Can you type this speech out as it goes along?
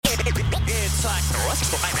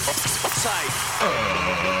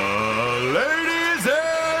Ladies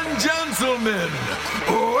and gentlemen,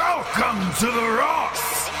 welcome to the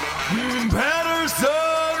Ross Patterson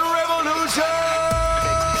Revolution!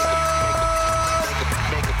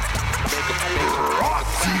 Brought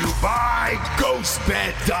to you by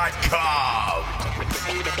GhostBed.com.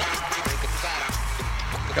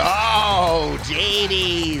 Oh,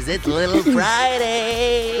 JD's, it's Little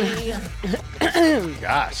Friday.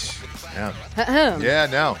 Gosh. Yeah. Ahem.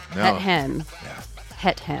 No. Het hem. Yeah.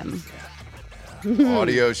 Het hem.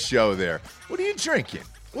 Audio show there. What are you drinking?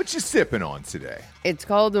 What you sipping on today? It's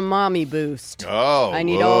called a mommy boost. Oh, I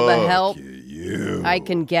need all the look help at you. I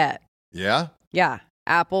can get. Yeah? Yeah.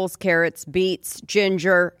 Apples, carrots, beets,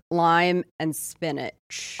 ginger, lime, and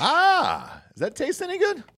spinach. Ah, does that taste any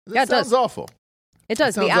good? That Yeah, it sounds does. awful. It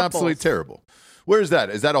does. Sounds The apples. absolutely terrible. Where's that?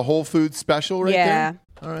 Is that a Whole Foods special right Yeah. there?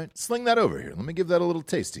 All right, sling that over here. Let me give that a little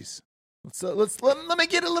tasties. Let me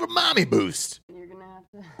get a little mommy boost You're gonna have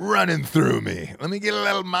to. running through me. Let me get a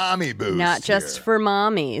little mommy boost. Not just here. for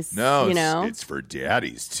mommies. No, you it's- know. it's for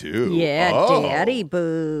daddies too. Yeah, Oh. daddy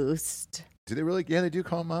boost. Do they really? Yeah, they do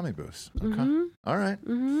call it mommy boost. Okay, Mm-hmm. all right.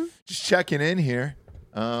 Just checking in here.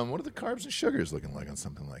 What are the carbs and sugars looking like on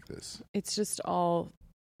something like this? It's just all.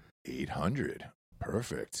 800.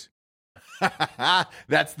 Perfect.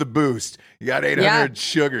 That's the boost. You got 800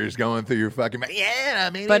 sugars going through your fucking mouth. Yeah,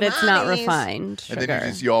 maybe But it's not mommies. refined sugar. And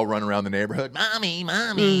then you all run around the neighborhood. Mommy.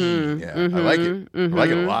 Yeah, I like it. I like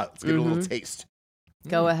it a lot. Let's get a little taste.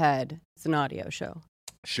 Go ahead. It's an audio show.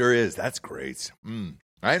 Sure is. That's great. I Isn't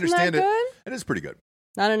understand that it. good? It is pretty good.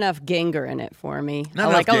 Not enough ginger in it for me. Not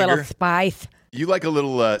I like enough a little ginger. spice. You like a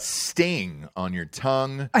little sting on your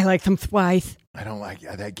tongue. I like some spice. I don't like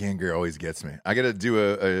that Ganger always gets me. I got to do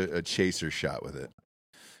a chaser shot with it.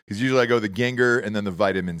 Because usually I go the Ganger and then the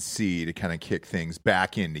vitamin C to kind of kick things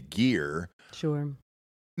back into gear. Sure.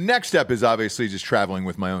 Next step is obviously just traveling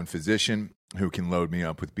with my own physician who can load me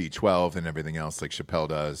up with B12 and everything else like Chappelle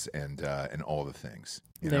does and all the things.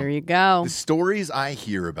 There you go. The stories I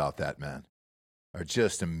hear about that man are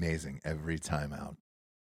just amazing every time out.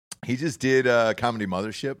 He just did Comedy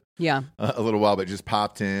Mothership Yeah. a little while, but just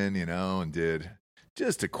popped in, and did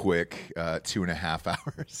just a quick 2.5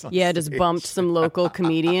 hours. on Yeah, just stage. bumped some local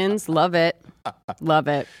comedians. Love it. Love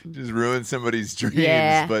it. Just ruined somebody's dreams.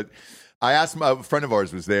 Yeah. But I asked him, a friend of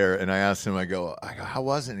ours was there, and I asked him, I go, how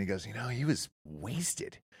was it? And he goes, he was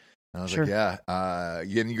wasted. And I was Sure. like, yeah.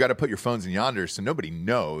 And you got to put your phones in yonder so nobody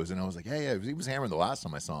knows. And I was like, yeah, he was hammering the last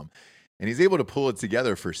time I saw him. And he's able to pull it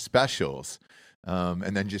together for specials.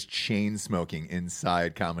 And then just chain smoking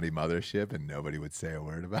inside Comedy Mothership, and nobody would say a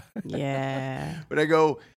word about it. Yeah. But I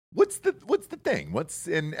go, what's the thing?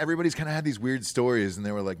 And everybody's kind of had these weird stories, and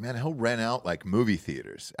they were like, man, he'll rent out like movie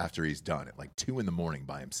theaters after he's done at like 2 a.m.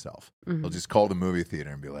 by himself. Mm-hmm. He'll just call the movie theater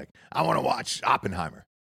and be like, I want to watch Oppenheimer.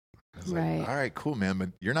 I was Right. like, all right, cool, man, but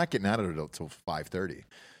you're not getting out of it until 5:30.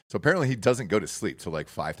 So apparently he doesn't go to sleep till like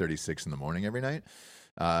 5:36 in the morning every night.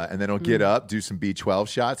 And then he'll get up, do some B12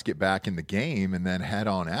 shots, get back in the game, and then head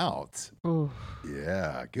on out. Ooh,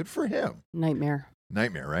 Yeah, good for him. nightmare.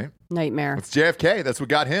 Nightmare, right? Nightmare. It's JFK. That's what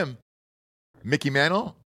got him. Mickey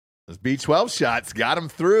Mantle, those B12 shots got him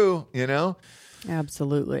through,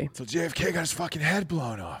 Absolutely. So JFK got his fucking head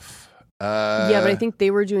blown off. Yeah, but I think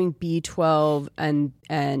they were doing B12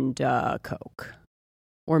 and coke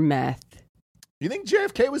or meth. You think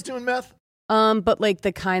JFK was doing meth? But like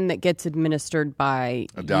the kind that gets administered by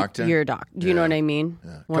A doctor? your doc. Do you know Yeah. what I mean?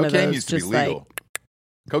 Yeah. One of Cocaine those used to be just legal. like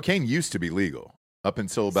Cocaine used to be legal up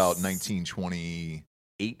until about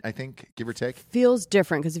 1928, I think, give or take. feels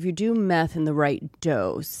different because if you do meth in the right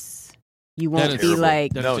dose, you That won't is be terrible.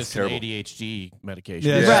 like That's No, it's just an terrible. ADHD medication.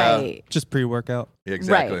 Yeah. Yeah. right. Just pre-workout. Yeah,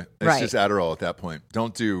 exactly. Right, It's right. just Adderall at that point.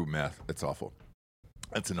 Don't do meth. It's awful.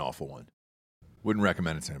 That's an awful one. Wouldn't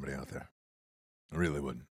recommend it to anybody out there. I really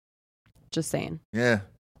wouldn't. Just saying. Yeah.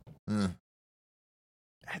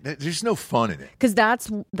 There's no fun in it. Because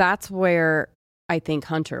that's where I think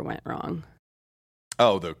Hunter went wrong.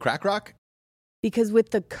 Oh, the crack rock? Because with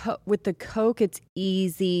the coke, it's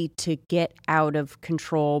easy to get out of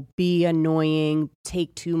control, be annoying,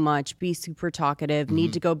 take too much, be super talkative,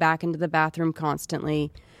 need to go back into the bathroom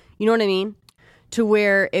constantly. You know what I mean? To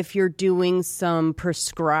where if you're doing some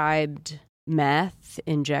prescribed meth,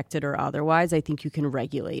 injected or otherwise, I think you can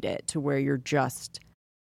regulate it to where you're just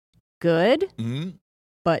good, Mm-hmm.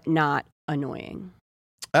 but not annoying.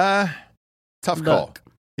 Tough call. Look.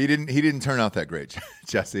 He didn't turn out that great,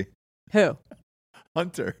 Jesse. Who?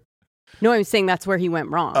 Hunter. No, I'm saying that's where he went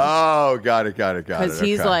wrong. Oh, got it. Because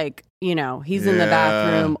he's Okay. like, he's in the Yeah.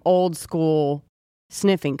 bathroom, old school,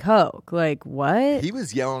 sniffing coke. Like, what? He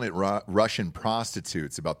was yelling at Russian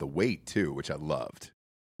prostitutes about the weight too, which I loved.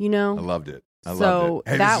 You know? I loved it. I so loved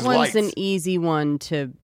it. Hey, that this is one's light. an easy one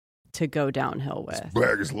to go downhill with. This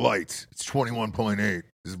bag is light. It's 21.8.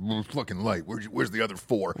 This is fucking light. Where's the other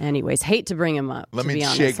 4? Anyways, hate to bring him up, Let to me be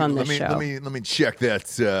honest, check. on Let this me show. let me check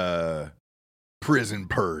that prison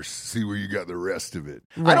purse. See where you got the rest of it.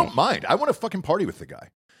 I Right. don't mind. I want to fucking party with the guy.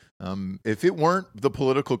 If it weren't the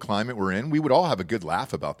political climate we're in, we would all have a good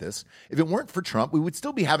laugh about this. If it weren't for Trump, we would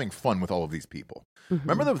still be having fun with all of these people. Mhm.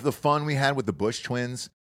 Remember the fun we had with the Bush twins?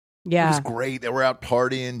 It Yeah. was great. They were out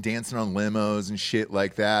partying, dancing on limos and shit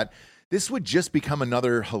like that. This would just become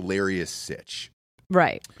another hilarious sitch.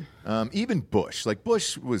 Right. Even Bush. Like,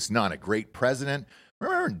 Bush was not a great president.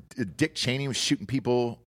 Remember Dick Cheney was shooting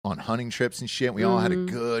people on hunting trips and shit? We all had a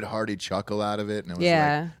good, hearty chuckle out of it. And it was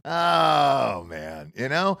Yeah. like, oh, man. You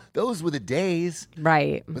know, those were the days.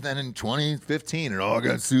 Right. But then in 2015, it all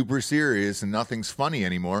got super serious and nothing's funny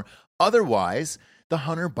anymore. Otherwise, the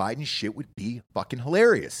Hunter Biden shit would be fucking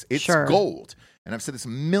hilarious. It's Sure. gold. And I've said this a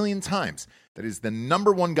million times. That is the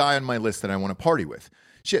number one guy on my list that I want to party with.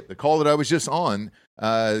 Shit, the call that I was just on,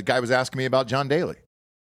 the guy was asking me about John Daly.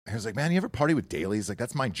 I was like, man, you ever party with Daly? He's like,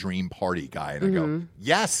 that's my dream party guy. And I go,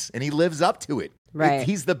 yes. And he lives up to it. Right.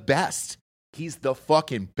 He's the best. He's the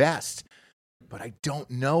fucking best. But I don't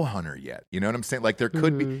know Hunter yet. You know what I'm saying? Like, there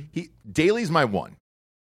could be. Daly's my one.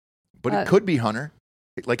 But it could be Hunter.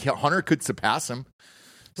 Like, Hunter could surpass him.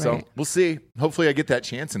 So Right. we'll see. Hopefully I get that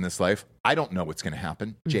chance in this life. I don't know what's going to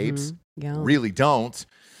happen. Japes. Yeah. Really don't.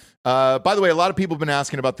 By the way, a lot of people have been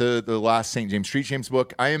asking about the last St. James Street James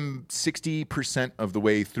book. I am 60% of the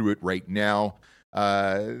way through it right now.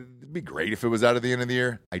 It'd be great if it was out at the end of the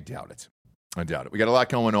year. I doubt it. We got a lot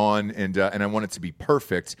going on, and I want it to be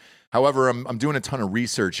perfect. However, I'm doing a ton of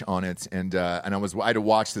research on it, and I had to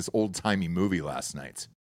watch this old timey movie last night.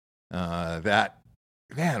 That,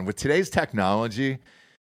 man, with today's technology,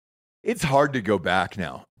 it's hard to go back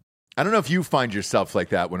now. I don't know if you find yourself like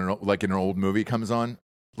that when an old movie comes on.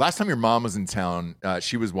 Last time your mom was in town,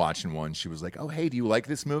 she was watching one. She was like, oh, hey, do you like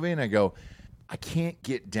this movie? And I go, I can't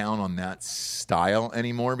get down on that style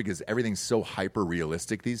anymore because everything's so hyper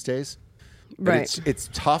realistic these days. But Right. it's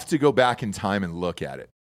tough to go back in time and look at it.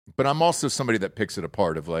 But I'm also somebody that picks it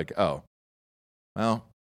apart of like, oh, well,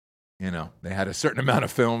 you know, they had a certain amount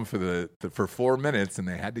of film for 4 minutes and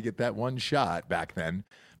they had to get that one shot back then.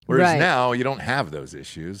 Whereas Right. now you don't have those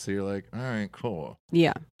issues. So you're like, all right, cool.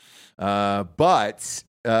 Yeah. But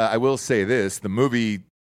I will say this, the movie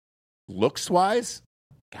looks-wise,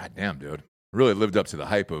 goddamn, dude, really lived up to the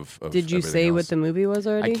hype of Did you everything say else. what the movie was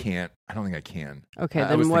already? I can't. I don't think I can. Okay,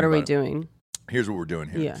 I was then what thinking are we about it. doing? Here's what we're doing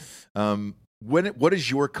here. Yeah. What is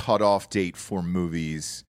your cutoff date for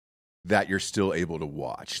movies that you're still able to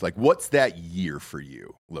watch? Like, what's that year for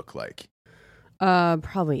you look like?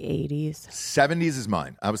 Probably 80s. 70s is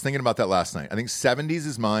mine. I was thinking about that last night. I think 70s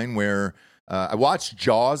is mine where I watched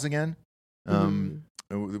Jaws again.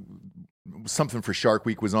 Something for Shark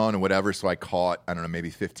Week was on or whatever, so I caught, I don't know, maybe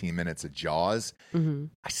 15 minutes of Jaws.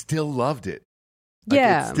 I still loved it. Like,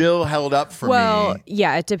 Yeah. It still held up for Well, me.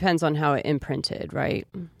 yeah, it depends on how it imprinted, right?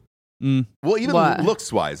 Well, even What?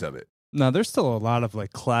 looks-wise of it. No, there's still a lot of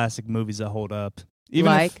like classic movies that hold up.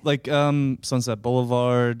 Even Like? if Sunset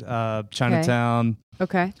Boulevard, Chinatown.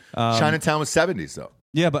 Okay. Chinatown was 70s, though.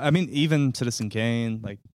 Yeah, but I mean, even Citizen Kane,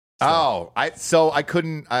 like. Oh, I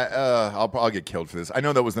couldn't. I'll get killed for this. I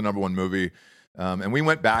know that was the number one movie, and we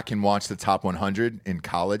went back and watched the top 100 in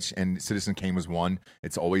college, and Citizen Kane was one.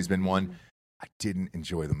 It's always been one. I didn't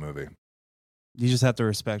enjoy the movie. You just have to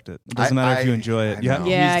respect it. It doesn't matter if you enjoy it. I You have, know.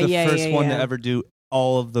 Yeah, he's the yeah, first yeah, one yeah. to ever do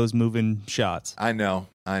all of those moving shots. I know,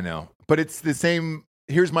 but it's the same.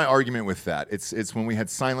 Here's my argument with that. It's when we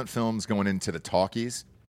had silent films going into the talkies.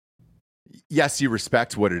 Yes, you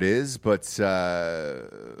respect what it is, but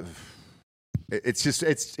it's just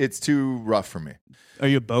it's too rough for me. Are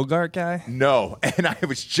you a Bogart guy? No, and I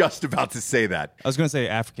was just about to say that. I was going to say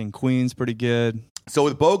African Queen's pretty good. So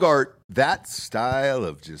with Bogart, that style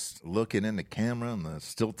of just looking in the camera and the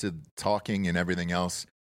stilted talking and everything else,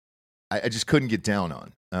 I just couldn't get down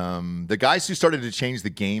on. The guys who started to change the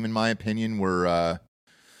game, in my opinion, were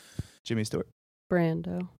Jimmy Stewart.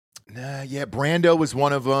 Brando. Brando was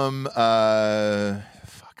one of them.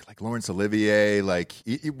 Like Laurence Olivier, like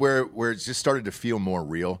where it just started to feel more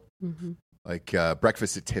real. Like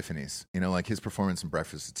Breakfast at Tiffany's, you know, like his performance in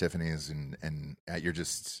Breakfast at Tiffany's, and you're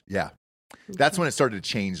just That's when it started to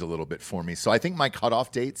change a little bit for me. So I think my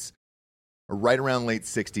cutoff dates are right around late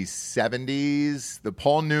 60s, 70s. The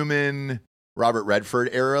Paul Newman, Robert Redford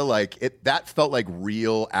era, like that felt like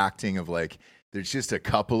real acting of like, there's just a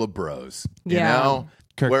couple of bros. Yeah. You know?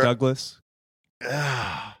 Kirk Where- Douglas.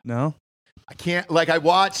 I No? can't, like, I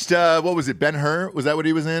watched, what was it, Ben-Hur? Was that what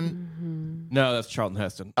he was in? No, that's Charlton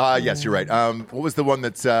Heston. Yes, you're right. What was the one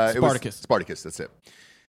that's, it was Spartacus. Spartacus, that's it.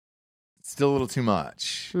 Still a little too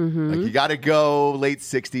much. Mm-hmm. Like, you got to go late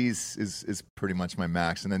 60s is pretty much my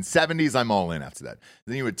max. And then 70s, I'm all in after that.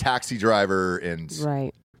 Then you had Taxi Driver and...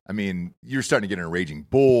 Right. I mean, you're starting to get in a Raging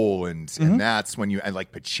Bull, and that's when and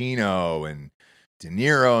like Pacino and De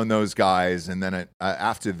Niro and those guys. And then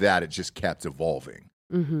after that, it just kept evolving.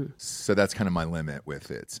 Mm-hmm. So that's kind of my limit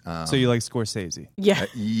with it. So you like Scorsese? Yeah.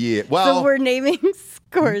 Yeah. Well, So we're naming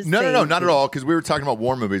Scorsese. no, not at all. Because we were talking about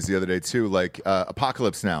war movies the other day too, like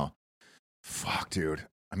Apocalypse Now. Fuck, dude.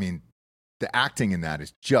 I mean, the acting in that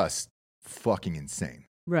is just fucking insane.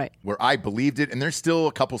 Right. Where I believed it, and there's still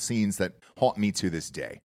a couple scenes that haunt me to this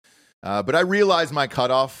day. But I realized my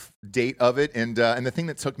cutoff date of it, and the thing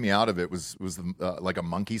that took me out of it was like a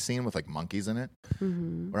monkey scene with like monkeys in it,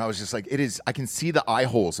 where I was just like, it is. I can see the eye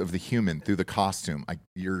holes of the human through the costume.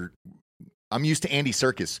 I'm used to Andy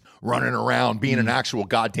Serkis running around being an actual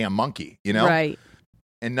goddamn monkey, you know, Right.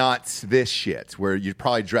 and not this shit where you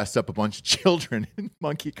probably dressed up a bunch of children in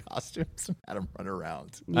monkey costumes and had them run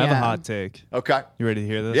around. I have a Yeah. hot take. Okay, You ready to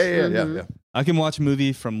hear this? yeah. I can watch a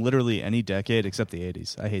movie from literally any decade except the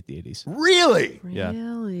 80s. I hate the 80s. Really? Yeah.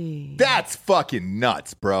 Really? That's fucking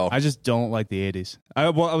nuts, bro. I just don't like the 80s.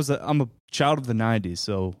 I'm a child of the 90s,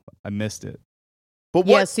 so I missed it. But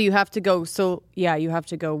Yeah, what? so you have to go. So yeah, you have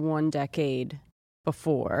to go one decade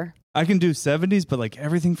before. I can do 70s, but like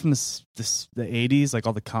everything from the 80s, like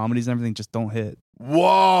all the comedies and everything, just don't hit.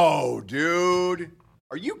 Whoa, dude.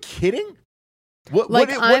 Are you kidding? What Like,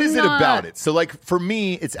 what is I'm it about not- it? So like for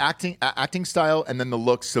me, it's acting style and then the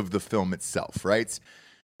looks of the film itself, right?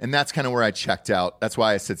 And that's kind of where I checked out. That's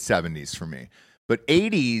why I said 70s for me. But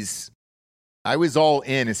 80s, I was all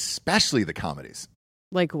in, especially the comedies.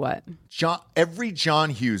 Like what? Every John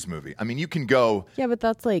Hughes movie. I mean, you can go Yeah, but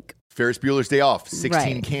that's like Ferris Bueller's Day Off,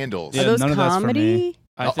 16 Right. Candles. Yeah, are those none of that's for me. comedy?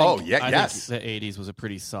 I Oh, think, oh, yeah, I yes. think the 80s was a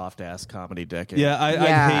pretty soft-ass comedy decade. Yeah, I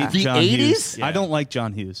Yeah. hate The John 80s? Hughes. Yeah. I don't like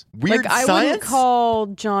John Hughes. Weird Like I Science? wouldn't call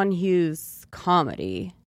John Hughes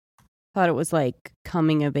comedy. Thought it was like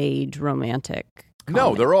coming of age romantic. No,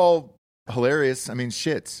 comedy. they're all hilarious. I mean,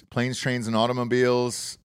 shit. Planes, Trains, and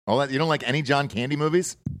Automobiles. All that. You don't like any John Candy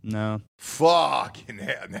movies? No. Fucking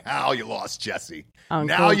hell. Now you lost Jesse. Uncle-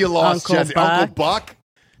 Now you lost Uncle Jesse. Buck. Uncle Buck.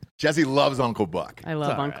 Jesse loves Uncle Buck. I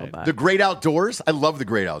love It's all Uncle right. Buck. The Great Outdoors. I love The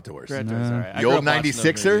Great Outdoors. Great, Nah. that's all right. I The grew old up watching those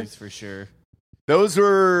 96er? movies, for sure. Those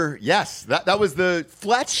were, yes. That was the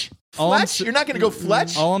Fletch. All I'm Fletch? s- You're not going to go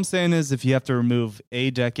Fletch? All I'm saying is if you have to remove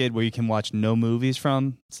a decade where you can watch no movies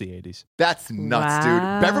from, it's the 80s. That's nuts,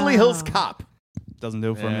 Wow. dude. Beverly Hills Cop. Doesn't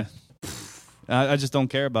do it for Yeah. me. I just don't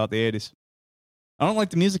care about the 80s. I don't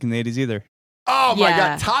like the music in the 80s either. Oh, my Yeah.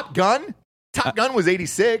 God. Top Gun? Top Gun was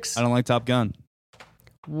 86. I don't like Top Gun.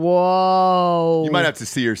 Whoa. You might have to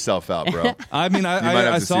see yourself out, bro. I mean, might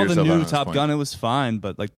have I to see saw the yourself out on new this Top point. Gun. It was fine,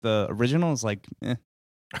 but like the original is like, eh.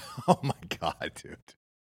 Oh, my God, dude.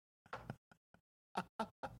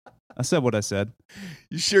 I said what I said.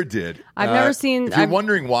 You sure did. I've never seen- If you're I've-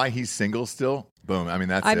 wondering why he's single still, boom. I mean,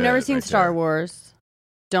 that's I've it never seen right Star there. Wars.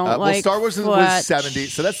 Don't Well, like Star Wars was Fletch. 70,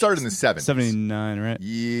 so that started in the 70s. 79, right?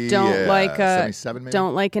 Yeah. Don't like 77 maybe?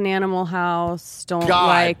 Don't like an Animal House. Don't God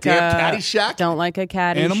like damn, a Caddyshack? Don't like a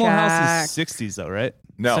Caddyshack. Animal House is 60s though, right?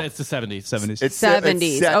 No. So it's the 70s. 70s. It's set- it's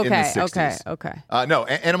 70s. set in the Okay, 60s. okay. No,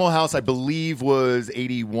 Animal House, I believe, was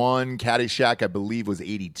 81. Caddyshack, I believe, was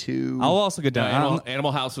 82. I'll also go No, down.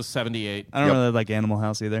 Animal House was 78, I don't Yep. really like Animal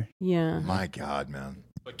House either. Yeah. My God, man.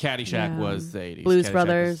 but Caddyshack Yeah. was the 80s. Blues Caddyshack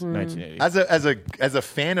Brothers was and- 1980. As a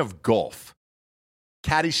fan of golf,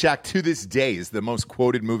 Caddyshack to this day is the most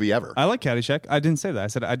quoted movie ever. I like Caddyshack. I didn't say that. I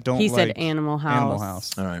said I don't He like said Animal House. Animal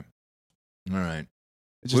House. All right. All right.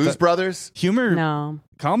 It's just Blues that Brothers? humor, No.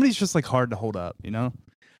 comedy's just like hard to hold up, you know?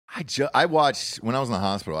 I watched when I was in the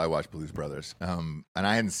hospital. I watched Blues Brothers, and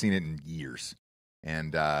I hadn't seen it in years,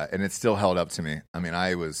 and it still held up to me. I mean,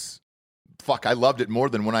 I loved it more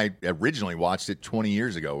than when I originally watched it 20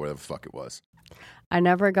 years ago, where the fuck it was. I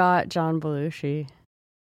never got John Belushi.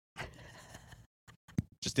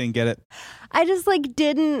 Just didn't get it. I just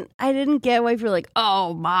didn't get why you're like,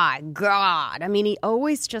 oh my God. I mean, he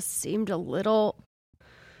always just seemed a little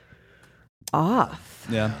off.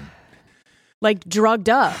 Yeah. Like drugged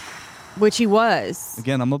up, which he was.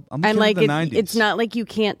 Again, I'm a And kid like of the 90s. it's not like you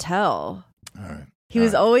can't tell. All right. He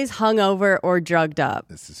was always hungover or drugged up.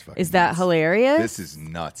 This is fucking Is that nuts. hilarious? This is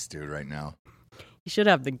nuts, dude, right now. You should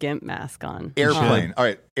have the GIMP mask on. Airplane. All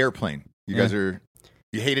right, Airplane. You guys you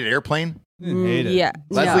hated Airplane? Didn't hate it. Yeah.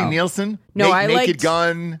 Leslie no. Nielsen? No, I Naked liked-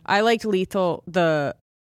 Gun. I liked Lethal, the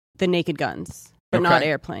Naked Guns, but not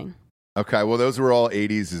Airplane. Okay, well, those were all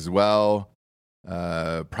 80s as well.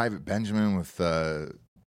 Private Benjamin with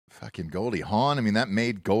fucking Goldie Hawn. I mean, that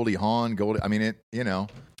made Goldie Hawn. I mean, it, you know.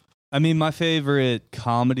 I mean, my favorite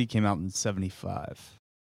comedy came out in 75.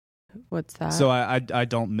 What's that? So I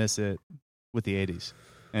don't miss it with the 80s.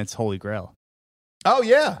 And it's Holy Grail. Oh,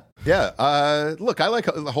 yeah. Yeah. Look, I like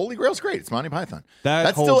Holy Grail's great. It's Monty Python. That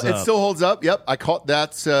It still holds up. Yep. I caught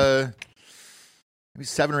that maybe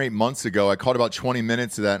 7 or 8 months ago. I caught about 20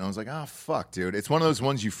 minutes of that, and I was like, oh, fuck, dude. It's one of those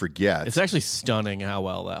ones you forget. It's actually stunning how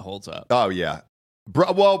well that holds up. Oh, yeah.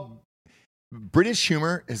 Well, British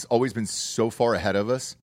humor has always been so far ahead of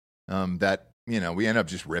us that, you know, we end up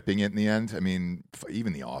just ripping it in the end. I mean,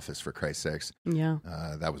 even The Office, for Christ's sakes. Yeah.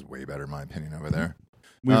 That was way better, in my opinion, over there.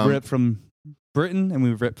 We ripped from Britain and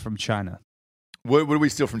we ripped from China. What do we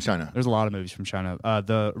steal from China? There's a lot of movies from China.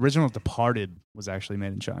 The original Departed was actually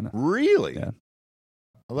made in China. Really? Yeah.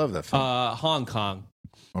 I love that film. Hong Kong,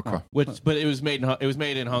 Okay. but it was made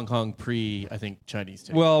in Hong Kong pre, I think, Chinese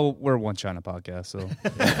take. Well, we're a One China podcast, so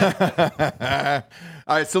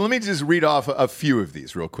All right, so let me just read off a few of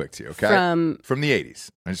these real quick to you, okay? From the 80s.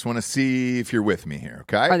 I just want to see if you're with me here,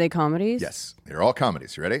 okay? Are they comedies? Yes, they're all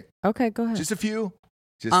comedies. You ready? Okay, go ahead. Just a few.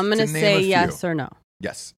 Just I'm going to name say a few. yes or no.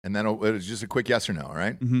 Yes, and then it's just a quick yes or no, all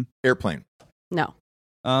right? Mhm. Airplane. No.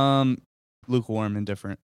 lukewarm,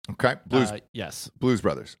 indifferent. Okay. Yes. Blues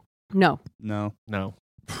Brothers. No. No. No.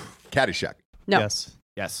 Caddyshack. No. Yes.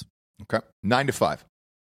 Yes. Okay. 9 to 5.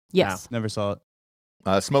 Yes. Never saw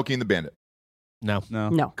it. Smokey and the Bandit. No. No.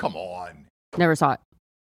 No. Come on. Never saw it.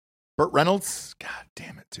 Burt Reynolds. God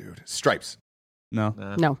damn it, dude. Stripes. No.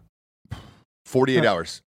 No. 48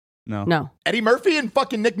 Hours. No. No. Eddie Murphy and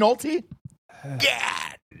fucking Nick Nolte.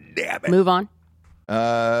 God damn it. Move on.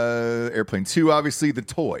 Airplane 2, obviously. The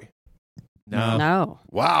Toy. No. No.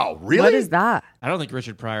 Wow, really? What is that? I don't think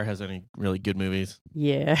Richard Pryor has any really good movies.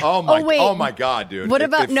 Yeah. Oh my! wait. Oh my God, dude! What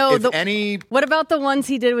about any What about the ones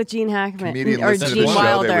he did with Gene Hackman comedian or listened to Gene the show,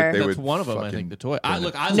 Wilder? they That's would one of them. I fucking think the toy. burn it.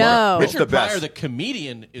 Look, I No. love It's the Richard Pryor. best. The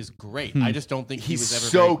comedian is great. I just don't think he he's was ever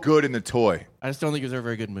so very, good in The Toy. I just don't think he was ever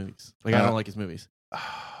very good in movies. Like I don't like his movies.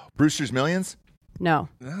 Brewster's Millions. No.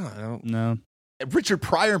 No, I don't. No. Richard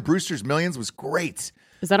Pryor in Brewster's Millions was great.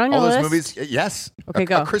 Is that on All your those list? movies. Yes. Okay, a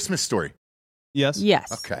go. Christmas Story. Yes. Yes.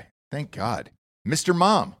 Okay. Thank God. Mr.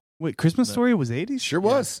 Mom. Wait, Christmas Story was 80s? Sure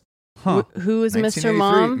was. Huh. Who is Mr. 1983.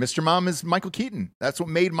 Mom? Mr. Mom is Michael Keaton. That's what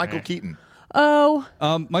made Michael Keaton. Oh.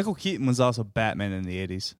 Michael Keaton was also Batman in the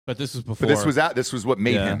 80s. But this was before. But this was what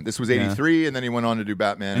made Yeah. him. This was 83, and then he went on to do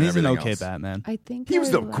Batman And he's an everything okay else. Batman. I think He was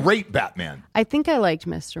I the li- great Batman. I think I liked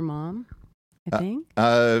Mr. Mom. I think.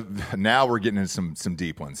 Now we're getting into some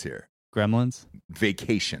deep ones here. Gremlins?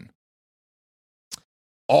 Vacation.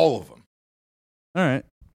 All of them. All right.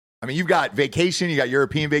 I mean, you've got Vacation, you got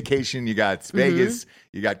European Vacation, you got Vegas,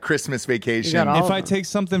 you got Christmas Vacation. You got all If of I them. take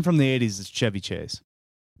something from the 80s, it's Chevy Chase.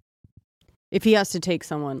 If he has to take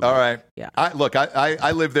someone. All right. Yeah. I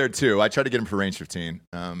live there too. I try to get him for Range 15.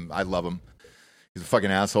 I love him. He's a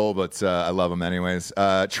fucking asshole, but I love him anyways.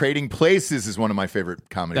 Trading Places is one of my favorite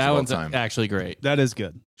comedies that of all one's time. actually great. That is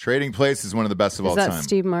good. Trading Place is one of the best of Is all that time.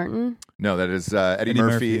 Steve Martin? No, that is Eddie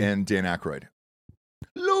Murphy and Dan Aykroyd.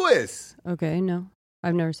 Lewis. Okay, no.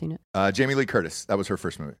 I've never seen it. Jamie Lee Curtis. That was her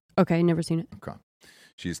first movie. Okay, never seen it. Okay.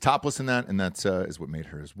 She's topless in that, and that is what made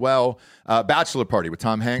her as well. Bachelor Party with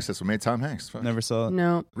Tom Hanks. That's what made Tom Hanks. Fuck. Never saw it.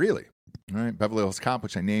 No. Really? All right. Beverly Hills Cop,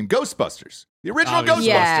 which I named Ghostbusters. The original Obviously.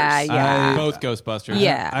 Ghostbusters. Yeah. Both Ghostbusters.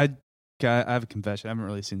 Yeah. I have a confession. I haven't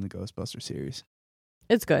really seen the Ghostbusters series.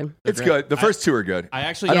 It's good. It's They're good. The first two are good. I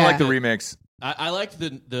actually I don't Yeah. like the remakes. I liked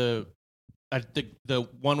the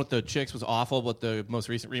one with the chicks was awful, but the most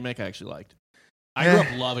recent remake I actually liked. I grew up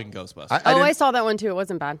loving Ghostbusters. I saw that one too. It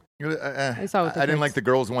wasn't bad. I saw it with the didn't kids. like the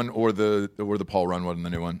girls one or the Paul Rudd one, the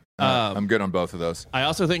new one. I'm good on both of those. I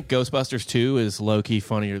also think Ghostbusters 2 is low key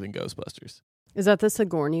funnier than Ghostbusters. Is that the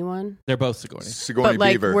Sigourney one? They're both Sigourney. Sigourney But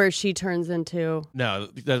like Beaver. where she turns into No,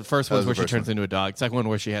 the first That was one's where the she first turns one. into a dog. Second one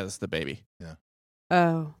where she has the baby.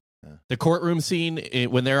 oh. The courtroom scene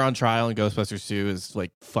when they're on trial in Ghostbusters 2 is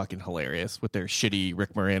like fucking hilarious with their shitty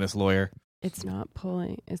Rick Moranis lawyer. It's not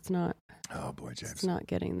pulling. It's not. Oh boy, James. It's not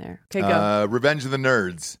getting there. Okay, go. Revenge of the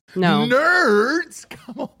Nerds. No. Nerds.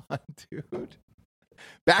 Come on, dude.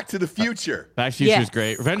 Back to the Future. Back to the Future is Yes,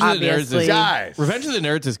 great. Revenge of the Nerds obviously. is Guys. Revenge of the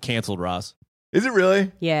Nerds is canceled, Ross. Is it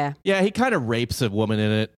really? Yeah. Yeah, he kind of rapes a woman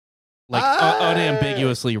in it. Like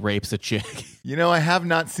unambiguously rapes a chick. You know, I have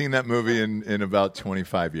not seen that movie in about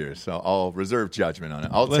 25 years, so I'll reserve judgment on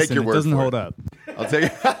it. I'll take Listen, your it word doesn't for hold it. up. I'll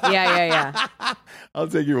take Yeah. I'll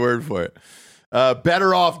take your word for it.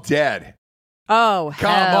 Better Off Dead. Oh,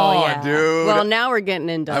 Come hell on, yeah. dude. Well, now we're getting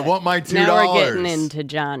into I want my $2. Now we're getting into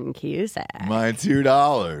John Cusack. My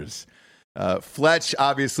 $2. Fletch,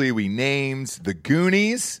 obviously, we named. The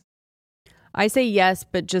Goonies. I say yes,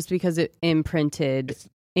 but just because it imprinted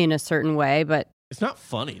in a certain way. But It's not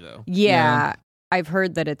funny though. yeah, I've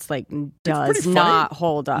heard that it's like does pretty funny. not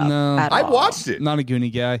hold up No. at I all. watched it. Not a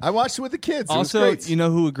Goonie guy. I watched it with the kids. It was Also, great. you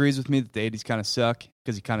know who agrees with me that the 80s kind of suck?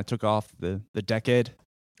 Because he kind of took off the decade?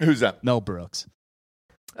 Who's that? Mel Brooks.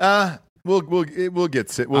 We'll get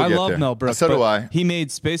to I get love there. Mel Brooks. So do but I. He made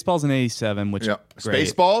Spaceballs in 87, which Yeah. great.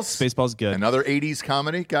 Spaceballs. Spaceballs good. Another 80s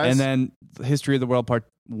comedy, guys. And then History of the World Part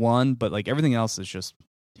 1, but like everything else is just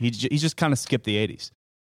he just kind of skipped the 80s.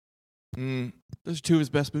 Those are two of his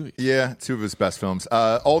best movies. Yeah, two of his best films.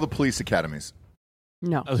 All the Police Academies.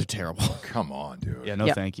 No. Those are terrible. Come on, dude. Yeah, no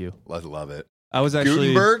Yep. thank you. I love it. I was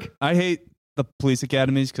actually Gutenberg? I hate the police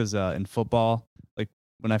academies because in football, like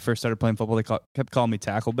when I first started playing football, they kept calling me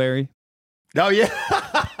Tackleberry. Oh, yeah.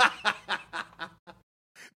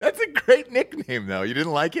 That's a great nickname, though. You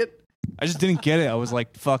didn't like it? I just didn't get it. I was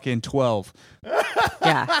like fucking 12.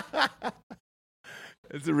 Yeah.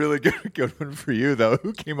 It's a really good one for you, though.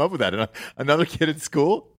 Who came up with that? Another kid at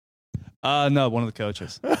school? No, one of the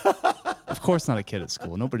coaches. Of course, not a kid at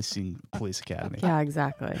school. Nobody's seen Police Academy. Yeah,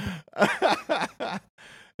 exactly.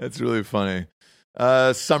 That's really funny.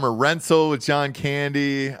 Summer Rental with John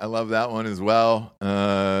Candy. I love that one as well.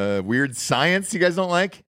 Weird Science. You guys don't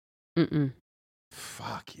like? Mm-mm.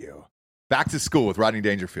 Fuck you. Back to School with Rodney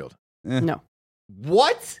Dangerfield. No.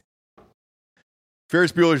 What?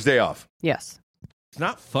 Ferris Bueller's Day Off. Yes. It's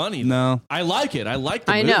not funny. No. I like it. I like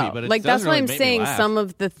the I movie, know. but it Like that's doesn't why really I'm make me saying laugh. some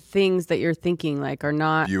of the things that you're thinking like are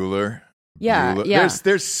not. Bueller. Yeah, Bueller. yeah.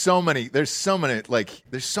 There's so many. There's so much I think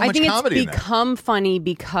comedy it's in there. become funny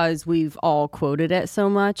because we've all quoted it so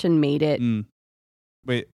much and made it.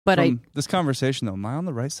 Wait, But from this conversation though, am I on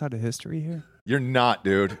the right side of history here? You're not,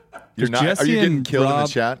 dude. You're not. Jesse Are you getting and killed in Rob-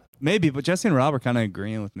 the chat? Maybe, but Jesse and Rob are kind of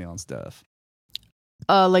agreeing with me on stuff.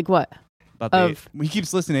 Like what? About Of- he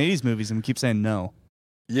keeps listening to 80s movies and we keep saying no.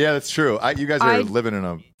 Yeah, that's true. You guys are I- living in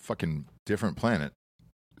a fucking different planet.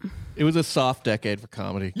 It was a soft decade for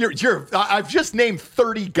comedy. I've just named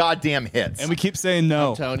 30 goddamn hits. And we keep saying I'm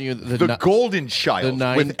no. telling you, The Golden Child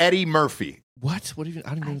the with Eddie Murphy. what? What even?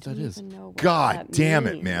 I don't even know what that is. God damn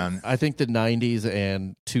it, man. I think the 90s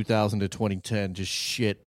and 2000 to 2010 just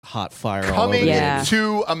shit hot fire all over Coming the Yeah. place.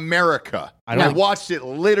 to America. I I don't- watched it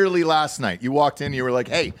literally last night. You walked in, you were like,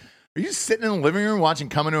 hey, are you sitting in the living room watching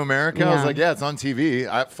Coming to America? I was Yeah. like, yeah, it's on TV.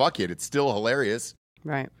 Fuck it. It's still hilarious.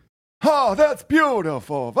 Right. Oh, that's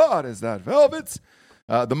beautiful. What is that, Velvets?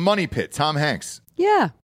 The Money Pit, Tom Hanks. Yeah.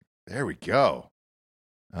 There we go.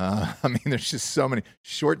 I mean, there's just so many.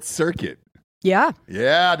 Short Circuit. Yeah.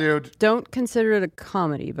 Yeah, dude. Don't consider it a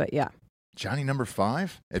comedy, but yeah. Johnny Number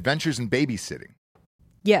 5, Adventures in Babysitting.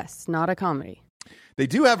 Yes, not a comedy. They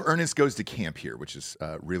do have Ernest Goes to Camp here, which is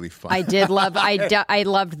really fun. I did love. I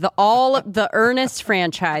loved the Ernest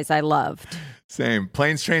franchise. I loved. Same.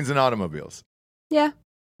 Planes, Trains, and Automobiles. Yeah.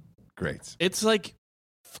 Great. It's like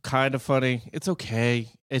kind of funny. It's okay.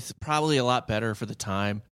 It's probably a lot better for the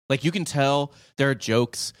time. Like you can tell there are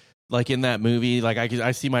jokes like in that movie. Like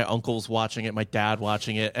I see my uncles watching it, my dad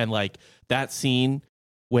watching it, and like that scene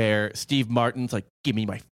where Steve Martin's like, "Give me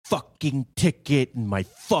my fucking ticket and my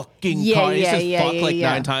fucking car." He says fuck like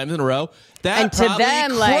 9 times in a row. That And to probably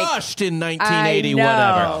them, like, crushed in 1980, I know.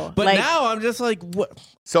 whatever. But Like- now I'm just like, what?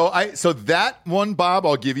 So that one, Bob,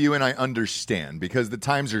 I'll give you, and I understand because the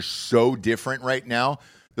times are so different right now.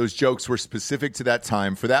 Those jokes were specific to that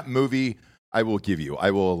time. For that movie, I will give you.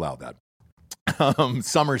 I will allow that.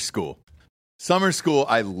 Summer School. Summer School,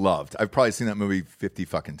 I loved. I've probably seen that movie 50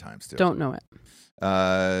 fucking times, too. Don't know it.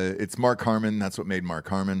 It's Mark Harmon. That's what made Mark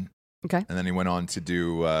Harmon. Okay. And then he went on to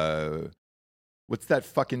do, what's that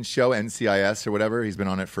fucking show, NCIS or whatever? He's been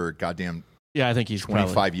on it for goddamn Yeah, I think he's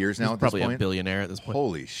 25 probably, years now he's at this probably point. a billionaire at this point.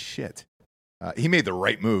 Holy shit. He made the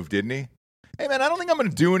right move, didn't he? Hey, man, I don't think I'm going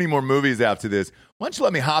to do any more movies after this. Why don't you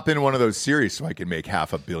let me hop into one of those series so I can make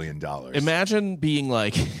 $500 million? Imagine being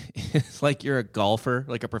like, it's like you're a golfer,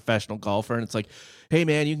 like a professional golfer, and it's like, hey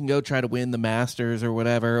man, you can go try to win the Masters or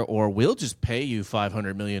whatever, or we'll just pay you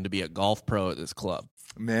 $500 million to be a golf pro at this club.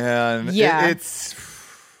 Man, Yeah. it's...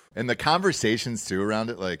 And the conversations, too, around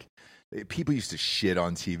it, like, people used to shit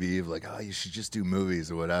on TV of like, oh, you should just do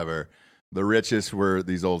movies or whatever. The richest were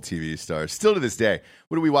these old TV stars. Still to this day.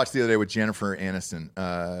 What did we watch the other day with Jennifer Aniston?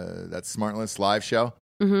 That Smartless live show?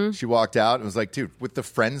 Mm-hmm. She walked out and was like, dude, with the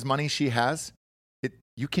Friends money she has,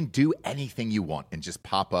 You can do anything you want and just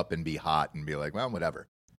pop up and be hot and be like, well, whatever.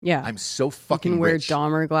 Yeah. I'm so You fucking can wear rich.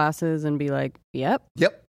 Dahmer glasses and be like, yep,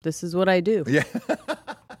 Yep. this is what I do. Yeah.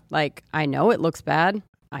 Like, I know it looks bad.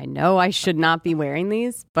 I know I should not be wearing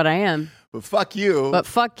these, but I am. But fuck you. But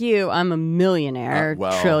fuck you. I'm a millionaire,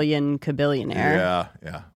 well, trillion, kabillionaire.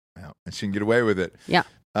 Yeah. And she can get away with it. Yeah.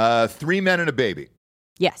 3 Men and a Baby.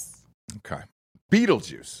 Yes. Okay.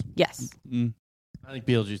 Beetlejuice. Yes. Mm. I think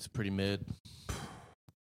Beetlejuice is pretty mid.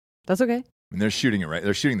 That's okay. And they're shooting it, right?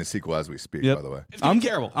 They're shooting the sequel as we speak, Yep. by the way. It's getting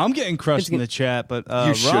terrible. I'm getting crushed It's in the chat, but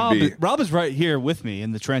You should be. Rob is right here with me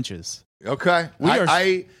in the trenches. Okay. We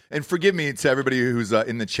are- And forgive me to everybody who's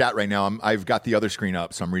in the chat right now. I've got the other screen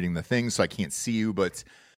up, so I'm reading the thing, so I can't see you, but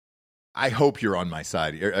I hope you're on my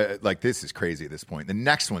side. Like, this is crazy at this point. The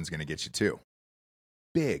next one's going to get you, too.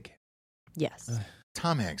 Big. Yes.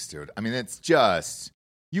 Tom Hanks, dude. I mean, it's just,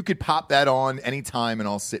 you could pop that on anytime and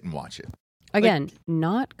I'll sit and watch it. Again,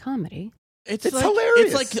 not comedy. It's like,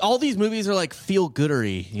 hilarious. It's like all these movies are like feel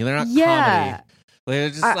goodery. You know, they're not Yeah. comedy. They're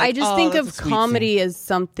just I like, just oh, think that's of a sweet comedy scene. as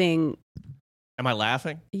something. Am I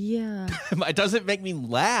laughing? Yeah. It doesn't make me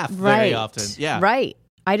laugh Right. very often. Yeah. Right.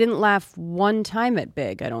 I didn't laugh one time at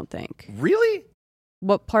Big, I don't think. Really?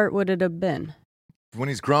 What part would it have been? When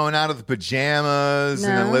he's growing out of the pajamas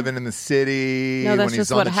and then No. living in the city. No, that's when he's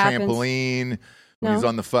just on what the happens. trampoline. When No. he's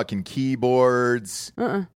on the fucking keyboards.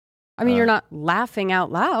 I mean, you're not laughing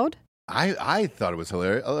out loud. I thought it was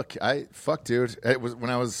hilarious. Look, dude. It was when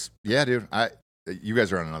I was, dude. You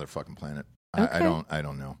guys are on another fucking planet. I Okay.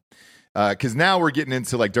 don't know. Because now we're getting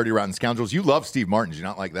into like Dirty Rotten Scoundrels. You love Steve Martin. Did you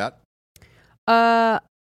not like that?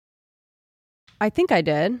 I think I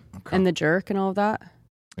did. Okay. And The Jerk and all of that.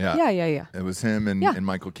 Yeah. Yeah. It was him and, Yeah. and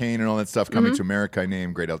Michael Caine and all that stuff. Coming to America, I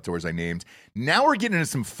named. Great Outdoors, I named. Now we're getting into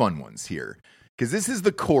some fun ones here. Because this is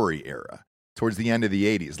the Corey era, towards the end of the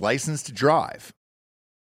 80s. License to Drive.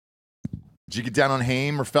 Did you get down on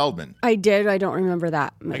Haim or Feldman? I did. I don't remember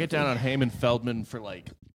that. I get down on Heyman Feldman for like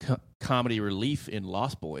comedy relief in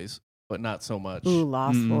Lost Boys, but not so much. Ooh,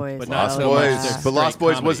 Lost Boys. But Lost not so much. Boys. They're But Lost straight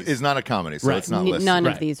Boys comedies. is not a comedy, so Right. it's not listed. None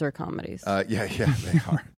Right. of these are comedies. Yeah, they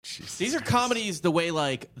are. Jesus These are Christ. comedies the way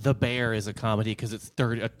like The Bear is a comedy because it's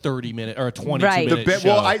a 30-minute or a 22 Right. The minute Bear, show.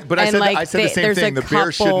 well, I And, said like, I said the same there's a thing. The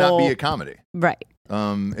Bear should not be couple- a comedy. Right.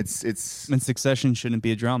 It's And Succession shouldn't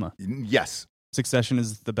be a drama. yes. Succession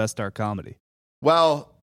is the best dark comedy. Well,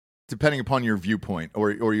 depending upon your viewpoint,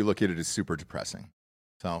 or you look at it as super depressing.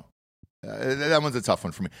 So that one's a tough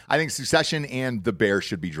one for me. I think Succession and The Bear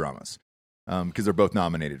should be dramas because they're both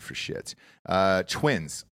nominated for shit.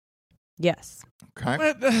 Twins. Yes. Okay.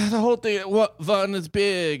 But the whole thing, one is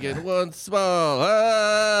big and one's small.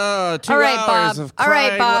 2 All right, hours Bob. of All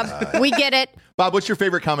right, crying. Bob. We get it. Bob, what's your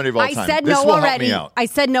favorite comedy of all I time? said This no will help already. me out. I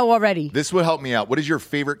said no already. This will help me out. What is your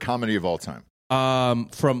favorite comedy of all time?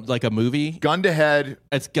 From like a movie, Gun to head.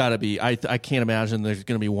 it's got to be. I can't imagine there's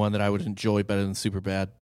going to be one that I would enjoy better than Superbad.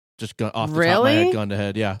 Just off the top of my Really? head, gun to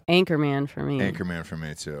head. Yeah. Anchorman for me. Anchorman for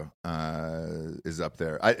me too is up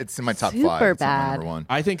there. It's in my top 5. It's not my Superbad. number one.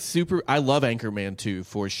 I think I love Anchorman too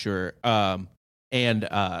for sure. And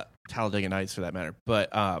Talladega Nights for that matter.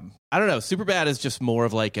 But I don't know. Superbad is just more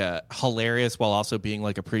of like a hilarious while also being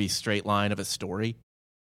like a pretty straight line of a story.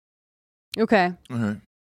 Okay.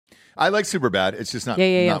 I like Superbad. It's just not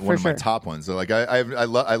Yeah, not one for of my sure. top ones. So, like I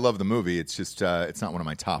love the movie. It's just it's not one of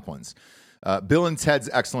my top ones. Bill and Ted's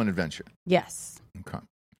Excellent Adventure. Yes. Okay.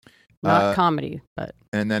 Not comedy, but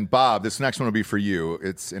And then Bob, this next one will be for you.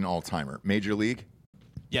 It's an all timer. Major League.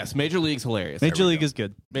 Yes, Major League's hilarious. Major League is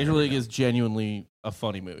good. Major League is genuinely a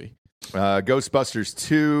funny movie. Ghostbusters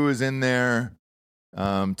 2 is in there.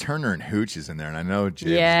 Turner and Hooch is in there, and I know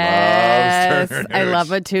James yes, loves Turner and I Hooch.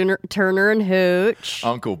 love a Turner and Hooch.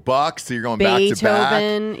 Uncle Buck. So you're going back to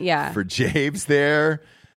Beethoven, back yeah. for James there.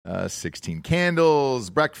 16 Candles,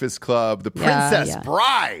 Breakfast Club, The Yeah, Princess yeah.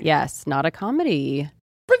 Bride. Yes, not a comedy.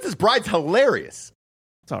 Princess Bride's hilarious.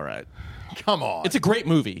 It's all right. Come on. It's a great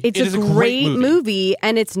movie. It's It is a great movie,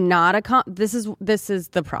 and it's not a this is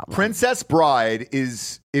the problem. Princess Bride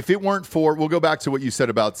is, if it weren't for, we'll go back to what you said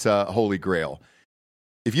about Holy Grail.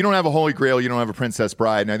 If you don't have a Holy Grail, you don't have a Princess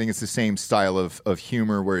Bride. And I think it's the same style of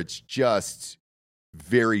humor where it's just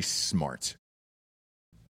very smart.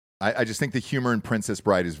 I just think the humor in Princess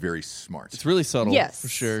Bride is very smart. It's really subtle. Yes. For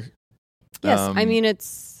sure. Yes, Um, I mean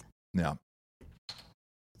it's Yeah.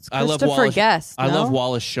 I love Christopher Wallace. Guest. I love no?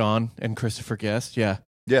 Wallace Shawn and Christopher Guest. Yeah.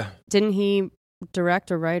 Yeah. Didn't he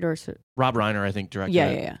direct or write or Rob Reiner, I think, directed yeah,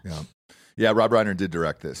 it. yeah, yeah. Yeah, Rob Reiner did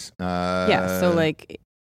direct this. Yeah, so like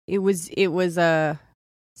it was a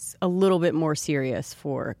little bit more serious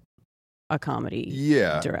for a comedy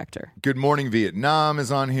Yeah. director. Good Morning Vietnam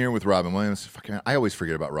is on here with Robin Williams. I always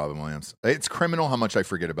forget about Robin Williams. It's criminal how much I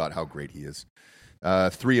forget about how great he is.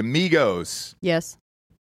 Three Amigos, Yes.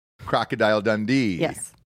 Crocodile Dundee.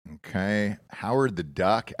 Yes. Okay. Howard the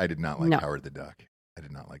Duck. I did not like No. Howard the Duck. I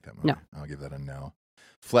did not like that movie. No. I'll give that a no.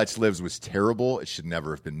 Fletch Lives was terrible. It should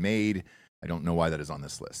never have been made. I don't know why that is on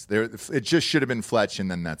this list. It just should have been Fletch, and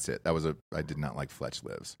then that's it. I did not like Fletch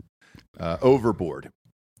Lives. Overboard.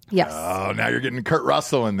 Yes. Oh, now you're getting Kurt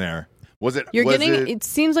Russell in there. Was it? It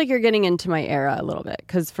seems like you're getting into my era a little bit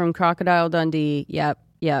because from Crocodile Dundee, yep.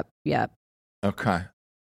 Okay.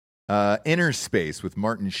 Inner Space with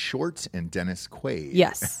Martin Short and Dennis Quaid.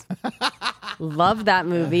 Yes. Love that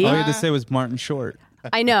movie. All you had to say was Martin Short.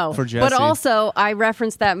 I know. For Jesse. But also, I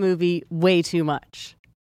reference that movie way too much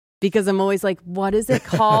because I'm always like, what is it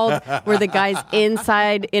called where the guy's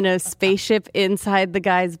inside in a spaceship inside the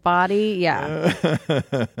guy's body? Yeah.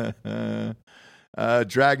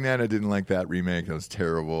 Dragnet, I didn't like that remake. That was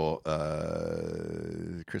terrible.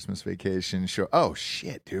 Christmas Vacation show. Oh,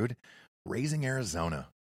 shit, dude. Raising Arizona.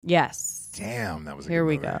 Yes. Damn, that was a Here good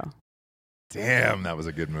we movie. go. Damn, that was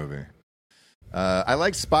a good movie. I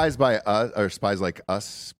like Spies by Us or Spies Like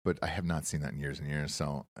Us, but I have not seen that in years and years,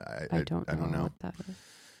 so I don't know what that is.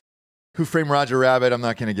 Who Framed Roger Rabbit? I'm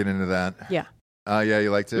not going to get into that. Yeah. Yeah,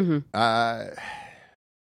 you liked it? Mhm. I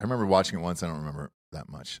remember watching it once. I don't remember that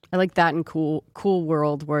much. I like that in Cool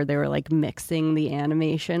World where they were like mixing the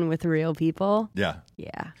animation with real people. Yeah.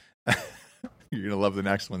 Yeah. You're going to love the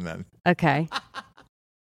next one then. Okay.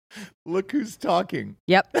 Look who's talking.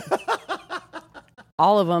 Yep.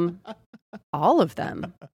 All of them. All of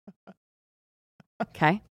them.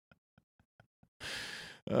 Okay.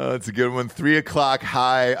 It's a good one. 3 O'Clock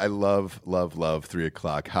High. I love 3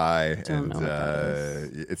 O'Clock High. Don't know what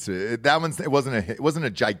that is. It wasn't a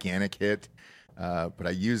gigantic hit, but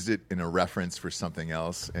I used it in a reference for something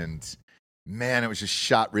else. And man, it was just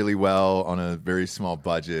shot really well on a very small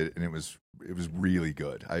budget, and it was really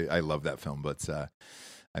good. I love that film, but I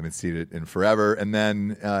haven't seen it in forever. And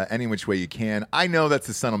then Any Which Way You Can. I know that's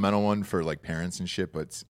a sentimental one for like parents and shit,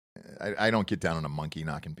 but I don't get down on a monkey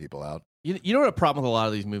knocking people out. You know what a problem with a lot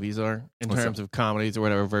of these movies are in What's terms of comedies or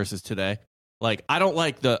whatever versus today? Like I don't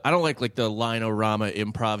like like the Line-O-Rama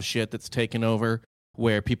improv shit that's taken over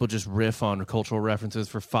where people just riff on cultural references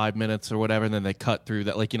for 5 minutes or whatever, and then they cut through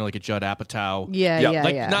that, like like a Judd Apatow. Yeah.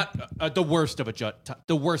 Like not the worst type of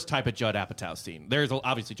Judd Apatow scene. There's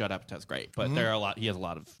obviously Judd Apatow's great, but Mm-hmm. there are a lot. He has a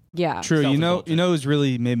lot of Yeah. True. You know Self-indulgent. who's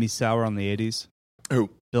really made me sour on the 80s?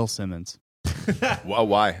 Who? Bill Simmons. Well,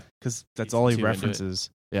 why? Because that's He's all he too into it.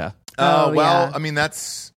 references. Yeah. Oh, Well, yeah. I mean,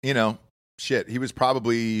 that's, shit. He was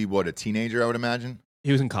probably, a teenager, I would imagine?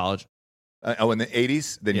 He was in college. In the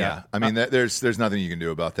 80s? Then yeah. Yeah. I mean, there's nothing you can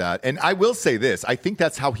do about that. And I will say this. I think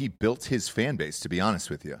that's how he built his fan base, to be honest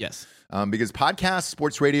with you. Yes. Because podcasts,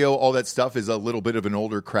 sports radio, all that stuff is a little bit of an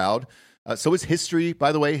older crowd. So is history,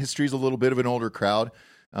 by the way. History is a little bit of an older crowd.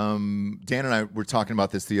 Dan and I were talking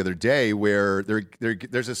about this the other day where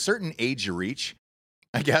there's a certain age you reach,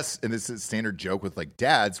 I guess, and this is a standard joke with like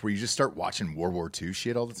dads where you just start watching World War II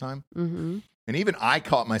shit all the time. Mm-hmm. And even I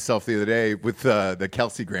caught myself the other day with the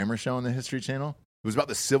Kelsey Grammer show on the History Channel. It was about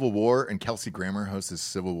the Civil War, and Kelsey Grammer hosts this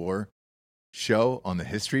Civil War show on the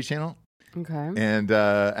History Channel. Okay. And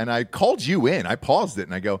I called you in. I paused it,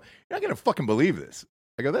 and I go, "You're not gonna fucking believe this."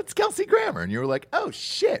 I go, "That's Kelsey Grammer," and you were like, "Oh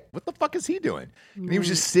shit, what the fuck is he doing?" And he was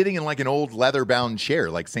just sitting in like an old leather-bound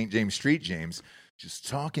chair, like St. James Street, James. Just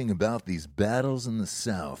talking about these battles in the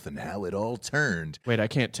South and how it all turned. Wait, I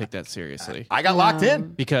can't take that seriously I got locked in.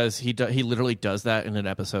 because he literally does that in an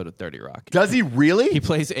episode of 30 Rock. Does he really? He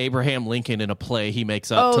plays Abraham Lincoln in a play he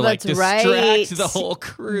makes up Oh, to like that's distract right. the whole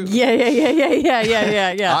crew.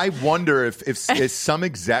 Yeah. I wonder if some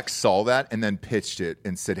exec saw that and then pitched it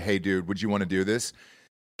and said, "Hey, dude, would you want to do this?"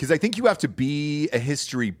 Because I think you have to be a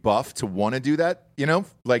history buff to want to do that.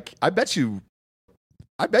 Like I bet you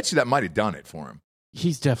that might have done it for him.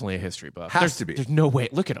 He's definitely a history buff. Has to be. There's no way.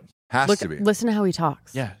 Look at him. Has to be. Listen to how he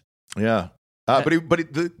talks. Yeah. Yeah. But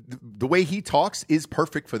the way he talks is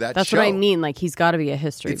perfect for that That's show. what I mean. Like he's got to be a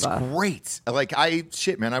history It's buff. great. Like I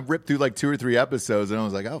ripped through like 2 or 3 episodes and I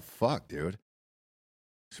was like, oh fuck, dude.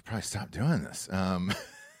 I should probably stop doing this.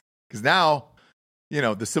 Because now,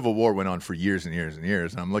 the Civil War went on for years and years and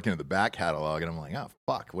years. And I'm looking at the back catalog and I'm like, oh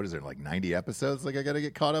fuck, what is there, like 90 episodes like I gotta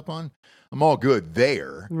get caught up on? I'm all good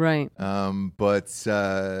there. Right. I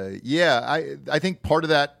think part of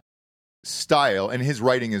that style and his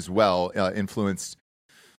writing as well influenced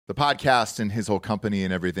the podcast and his whole company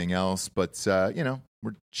and everything else. But,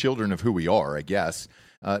 we're children of who we are, I guess.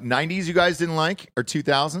 90s you guys didn't like, or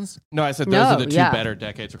 2000s? No, I said those No, are the two yeah. better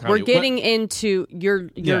decades for comedy. We're getting into you're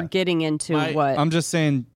Yeah. getting into My- what I'm just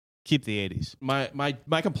saying, keep the 80s.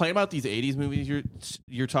 My complaint about these 80s movies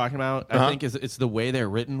you're talking about, Uh-huh. I think is it's the way they're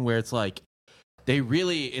written, where it's like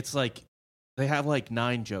it's like they have like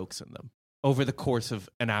 9 jokes in them over the course of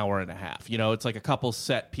an hour and a half. You know, it's like a couple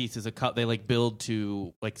set pieces, they like build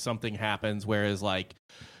to like something happens, whereas like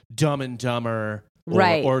Dumb and Dumber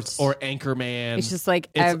Right. or Anchorman. it's just like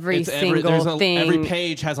It's- every it's single thing. Every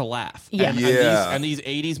page has a laugh. Yeah. And these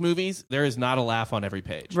 80s movies, there is not a laugh on every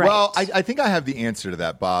page. Right. Well, I think I have the answer to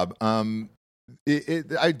that, Bob.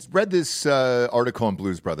 I read this article on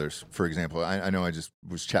Blues Brothers, for example. I know I just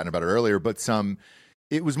was chatting about it earlier, but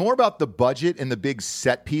it was more about the budget and the big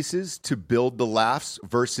set pieces to build the laughs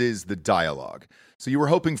versus the dialogue. So you were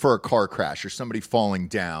hoping for a car crash or somebody falling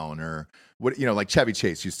down, or what, like Chevy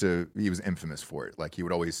Chase he was infamous for it. Like he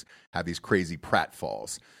would always have these crazy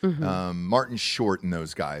pratfalls. Martin Short and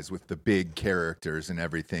those guys with the big characters and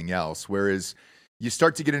everything else. Whereas you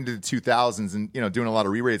start to get into the 2000s and, doing a lot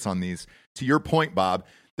of re-rates on these. To your point, Bob,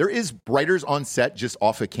 there is writers on set just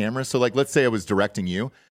off a camera. So like, let's say I was directing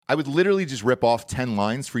you. I would literally just rip off 10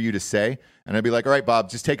 lines for you to say. And I'd be like, all right, Bob,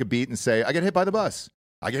 just take a beat and say, I get hit by the bus.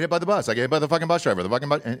 I get hit by the bus. I get hit by the fucking bus driver. The fucking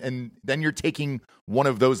bus. And then you're taking one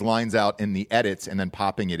of those lines out in the edits and then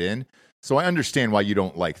popping it in. So I understand why you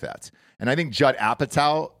don't like that. And I think Judd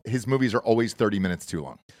Apatow, his movies are always 30 minutes too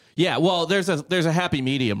long. Yeah, well, there's a happy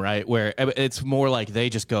medium, right, where it's more like they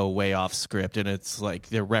just go way off script, and it's like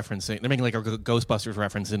they're making like a Ghostbusters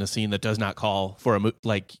reference in a scene that does not call for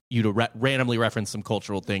like you to randomly reference some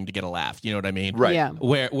cultural thing to get a laugh. You know what I mean? Right. Yeah.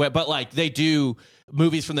 But like they do,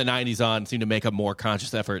 movies from the 90s on seem to make a more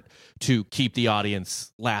conscious effort to keep the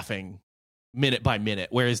audience laughing minute by minute,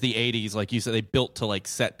 whereas the 80s, like you said, they built to like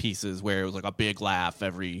set pieces where it was like a big laugh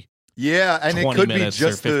every. Yeah, and it 20 could be minutes or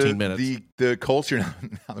just 15 minutes. the culture.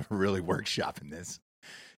 Now we're really workshopping this.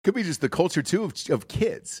 Could be just the culture too of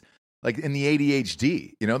kids, like in the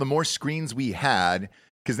ADHD. The more screens we had,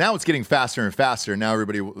 because now it's getting faster and faster. Now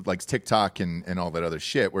everybody likes TikTok and all that other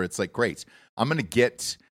shit. Where it's like, great, I'm going to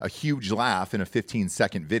get a huge laugh in a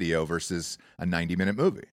 15-second video versus a 90-minute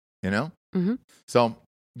movie. Mhm. So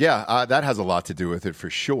yeah, that has a lot to do with it for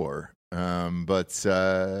sure. But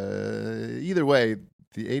either way.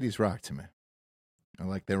 The 80s rocked to me.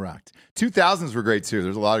 They rocked. 2000s were great too.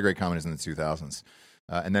 There's a lot of great comedies in the 2000s.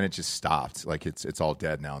 And then it just stopped. Like it's all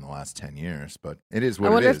dead now in the last 10 years. But it is what it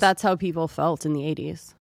is. I wonder if that's how people felt in the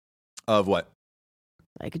 80s. Of what?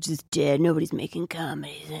 Like it's just dead. Nobody's making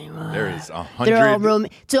comedies anymore. There is They're 100. all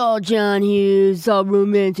it's all John Hughes. It's all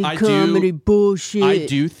romantic comedy bullshit. I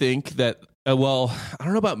do think that, I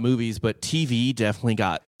don't know about movies, but TV definitely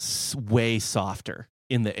got way softer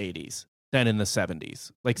in the 80s than in the 70s.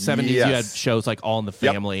 Like 70s, you had shows like All in the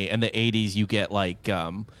Family, and the 80s you get like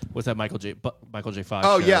what's that Michael J. Fox?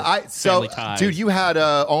 Oh show? yeah, Family Ties. dude, you had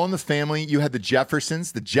All in the Family. You had the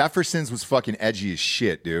Jeffersons. The Jeffersons was fucking edgy as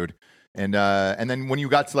shit, dude. And then when you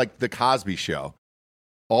got to like the Cosby Show,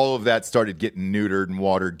 all of that started getting neutered and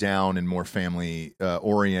watered down and more family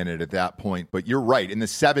oriented at that point. But you're right. In the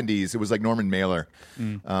 70s, it was like Norman Mailer,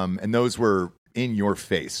 and those were in your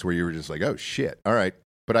face, where you were just like, oh shit, all right.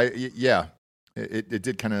 But it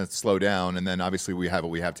did kind of slow down, and then obviously we have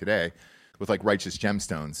what we have today with like Righteous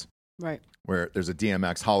Gemstones, Right. where there's a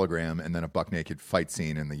DMX hologram and then a buck naked fight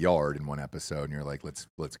scene in the yard in one episode, and you're like,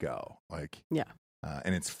 let's go, like, Yeah.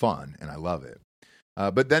 and it's fun, and I love it.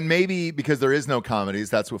 But then maybe because there is no comedies,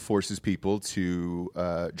 that's what forces people to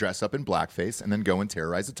dress up in blackface and then go and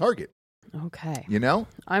terrorize a Target. Okay.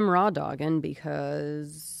 I'm raw dogging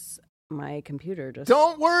because my computer just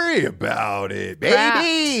Don't worry about it,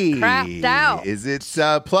 baby. Crapped out. Is it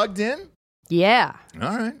plugged in? Yeah.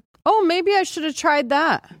 All right. Oh, maybe I should have tried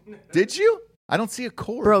that. Did you? I don't see a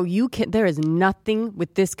cord. Bro, there is nothing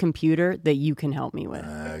with this computer that you can help me with.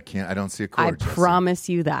 I don't see a cord. I Jesse. promise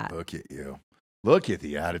you that. Look at you. Look at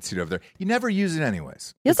the attitude over there. You never use it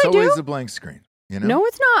anyways. Yes, it's I do. always a blank screen. No,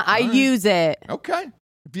 it's not. I right. use it. Okay.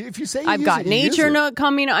 If you say you I've use got it, you use Nature it. Note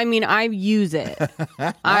coming. I mean, I use it.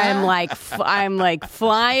 I'm like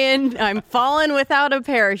flying. I'm falling without a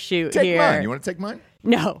parachute Take here. mine. You want to take mine?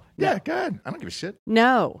 No. Yeah, go ahead. I don't give a shit.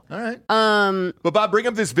 No. All right. Um. But Bob, bring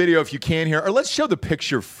up this video if you can here. Or let's show the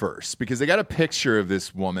picture first, because they got a picture of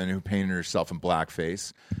this woman who painted herself in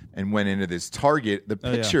blackface and went into this Target. The Oh,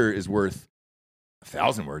 yeah. picture is worth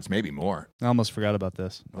 1,000 words, maybe more. I almost forgot about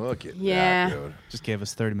this. Look at Yeah. that, dude. Just gave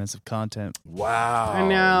us 30 minutes of content. Wow. I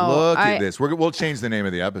know. Look at this. We'll change the name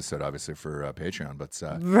of the episode, obviously, for Patreon. But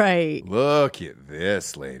Right. look at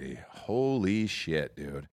this, lady. Holy shit,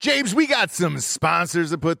 dude. James, we got some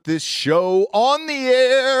sponsors to put this show on the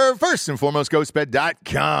air. First and foremost,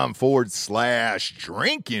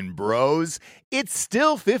 ghostbed.com/drinking bros. It's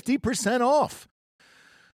still 50% off.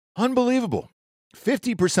 Unbelievable.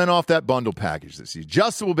 50% off that bundle package. That's the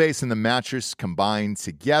adjustable base and the mattress combined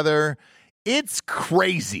together. It's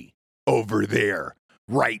crazy over there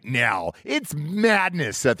right now. It's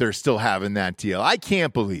madness that they're still having that deal. I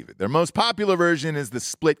can't believe it. Their most popular version is the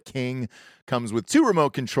Split King. Comes with 2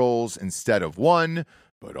 remote controls instead of 1,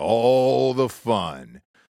 but all the fun.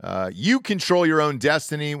 You control your own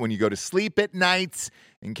destiny when you go to sleep at night.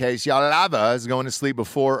 In case your lover is going to sleep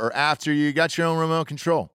before or after you got your own remote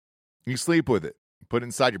control. You sleep with it. Put it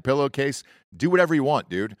inside your pillowcase. Do whatever you want,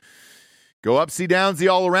 dude. Go upsy downsy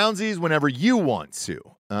all aroundsies whenever you want to.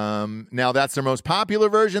 Now that's their most popular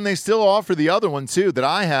version. They still offer the other one too that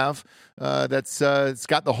I have. It's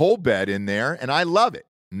got the whole bed in there, and I love it.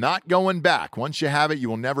 Not going back. Once you have it, you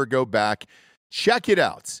will never go back. Check it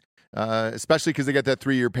out. Especially because they get that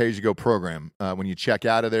 3-year pay-as-you-go program when you check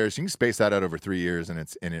out of there. So you can space that out over 3 years, and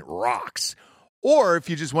it rocks. Or if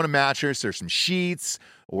you just want a mattress or some sheets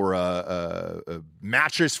or a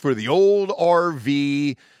mattress for the old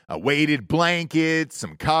RV, a weighted blanket,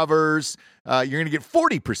 some covers, you're going to get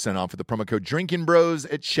 40% off with the promo code Drinking Bros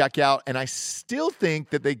at checkout. And I still think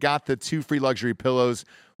that they got the 2 free luxury pillows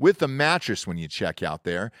with the mattress when you check out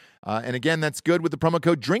there. And again, that's good with the promo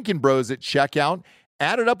code Drinking Bros at checkout.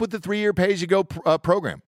 Add it up with the 3-year pay-as-you-go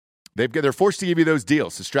program. They're forced to give you those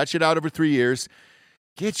deals. So stretch it out over 3 years.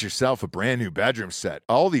 Get yourself a brand new bedroom set.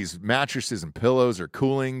 All these mattresses and pillows are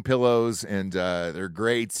cooling pillows, and they're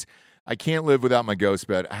great. I can't live without my Ghost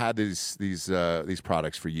Bed. I had these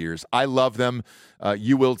products for years. I love them.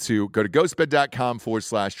 You will too. Go to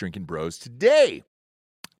ghostbed.com/drinking bros today.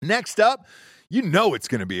 Next up, you know it's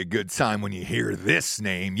going to be a good time when you hear this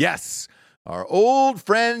name. Yes, our old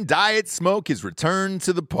friend Diet Smoke has returned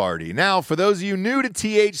to the party. Now, for those of you new to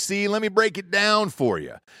THC, let me break it down for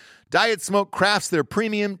you. Diet Smoke crafts their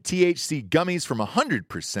premium THC gummies from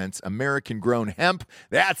 100% American-grown hemp.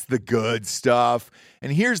 That's the good stuff.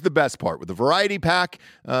 And here's the best part. With the variety pack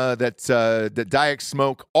that Diet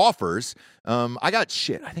Smoke offers, I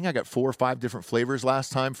think I got 4 or 5 different flavors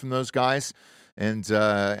last time from those guys. And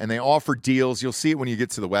they offer deals. You'll see it when you get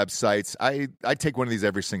to the websites. I take one of these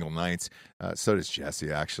every single night. So does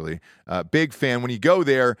Jesse, actually. Big fan. When you go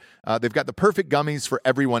there, they've got the perfect gummies for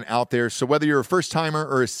everyone out there. So whether you're a first-timer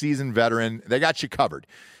or a seasoned veteran, they got you covered.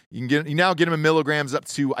 You now get them in milligrams up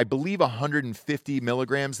to, I believe, 150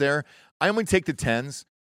 milligrams there. I only take the 10s.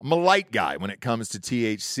 I'm a light guy when it comes to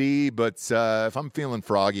THC, but if I'm feeling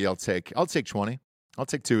froggy, I'll take 20. I'll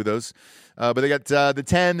take 2 of those. But they got the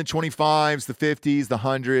 10, the 25s, the 50s, the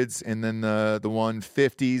 100s, and then the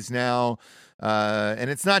 150s now. And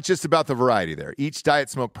it's not just about the variety there. Each Diet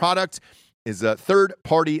Smoke product is a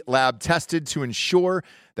third-party lab tested to ensure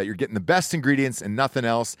that you're getting the best ingredients and nothing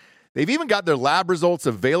else. They've even got their lab results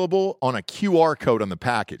available on a QR code on the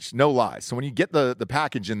package. No lies. So when you get the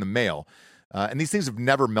package in the mail, and these things have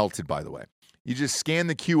never melted, by the way. You just scan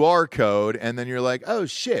the QR code, and then you're like, oh,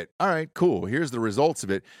 shit. All right, cool. Here's the results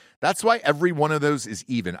of it. That's why every one of those is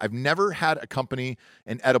even. I've never had a company,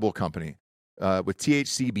 an edible company, with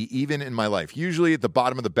THC be even in my life. Usually at the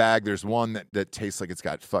bottom of the bag, there's one that tastes like it's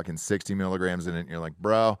got fucking 60 milligrams in it, and you're like,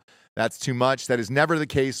 bro, that's too much. That is never the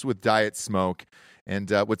case with Diet Smoke.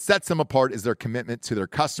 And what sets them apart is their commitment to their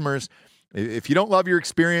customers. If you don't love your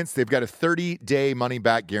experience, they've got a 30-day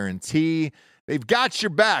money-back guarantee. They've got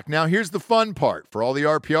your back. Now, here's the fun part. For all the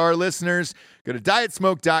RPR listeners, go to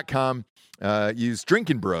dietsmoke.com. Use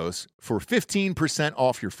Drinking Bros for 15%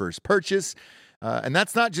 off your first purchase. And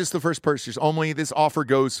that's not just the first purchase only. This offer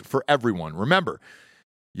goes for everyone. Remember,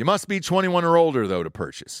 you must be 21 or older, though, to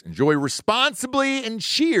purchase. Enjoy responsibly, and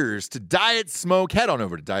cheers to Diet Smoke. Head on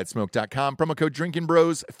over to dietsmoke.com. Promo code Drinking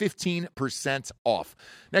Bros, 15% off.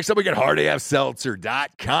 Next up, we got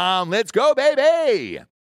hardafseltzer.com. Let's go, baby.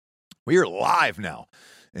 We are live now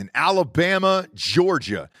in Alabama,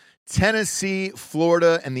 Georgia, Tennessee,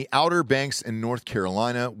 Florida, and the Outer Banks in North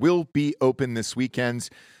Carolina will be open this weekend.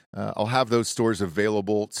 I'll have those stores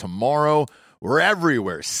available tomorrow. We're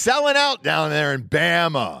everywhere. Selling out down there in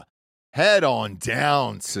Bama. Head on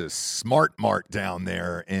down to Smart Mart down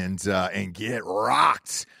there and get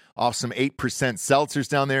rocked off some 8% seltzers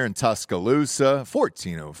down there in Tuscaloosa,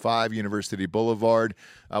 1405 University Boulevard.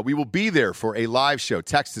 We will be there for a live show,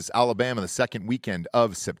 Texas, Alabama, the second weekend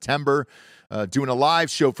of September, doing a live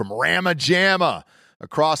show from Rama Jamma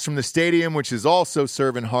across from the stadium, which is also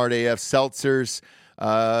serving Hard AF seltzers.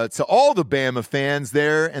 To all the Bama fans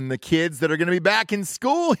there and the kids that are going to be back in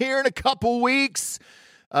school here in a couple weeks.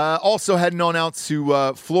 Also heading on out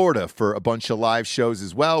to Florida for a bunch of live shows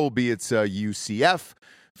as well. We'll be at UCF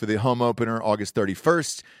for the home opener August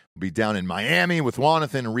 31st. We'll be down in Miami with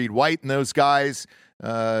Wanathan and Reed White and those guys.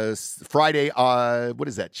 Friday,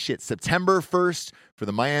 September 1st for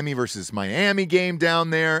the Miami versus Miami game down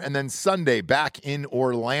there. And then Sunday back in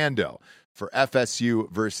Orlando for FSU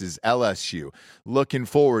versus LSU. Looking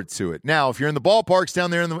forward to it. Now, if you're in the ballparks down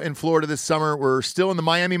there in Florida this summer, we're still in the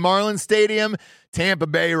Miami Marlins Stadium, Tampa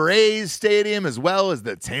Bay Rays Stadium, as well as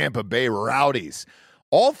the Tampa Bay Rowdies.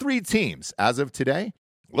 All three teams, as of today,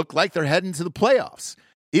 look like they're heading to the playoffs.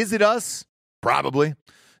 Is it us? Probably.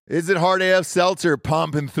 Is it Hard AF Seltzer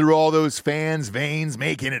pumping through all those fans' veins,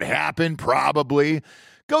 making it happen? Probably.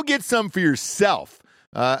 Go get some for yourself.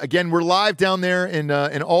 Again, we're live down there in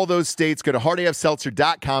all those states. Go to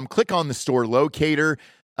hardafseltzer.com, click on the store locator,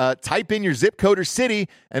 type in your zip code or city,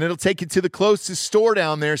 and it'll take you to the closest store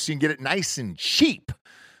down there so you can get it nice and cheap.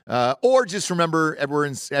 Or just remember, we're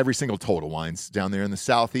in every single Total Wines down there in the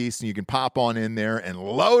Southeast, and you can pop on in there and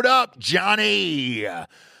load up, Johnny.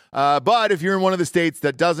 But if you're in one of the states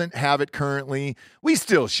that doesn't have it currently, we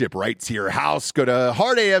still ship right to your house. Go to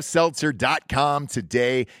hardafseltzer.com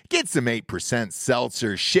today. Get some 8%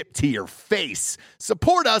 seltzer shipped to your face.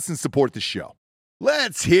 Support us and support the show.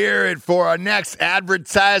 Let's hear it for our next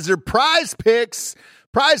advertiser, Prize Picks.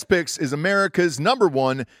 Prize Picks is America's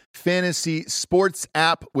 #1 fantasy sports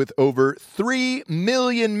app with over 3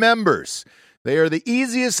 million members. They are the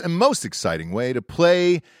easiest and most exciting way to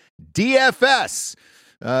play DFS.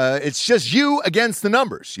 It's just you against the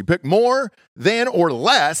numbers. You pick more than or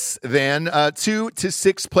less than 2 to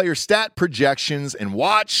 6 player stat projections and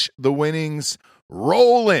watch the winnings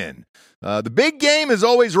roll in. The big game is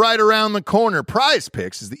always right around the corner. Prize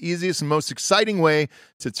Picks is the easiest and most exciting way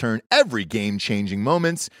to turn every game-changing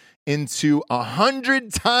moments into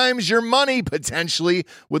 100 times your money, potentially,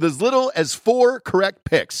 with as little as 4 correct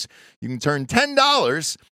picks. You can turn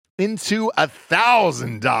 $10 into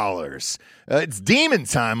 $1,000. It's demon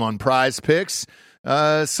time on Prize Picks.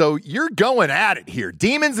 So you're going at it here.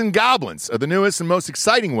 Demons and Goblins are the newest and most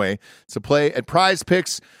exciting way to play at Prize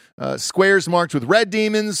Picks. Squares marked with red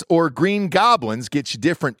demons or green goblins get you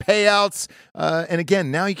different payouts. And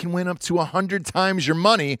again, now you can win up to 100 times your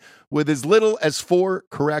money with as little as 4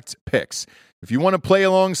 correct picks. If you want to play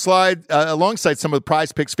alongside some of the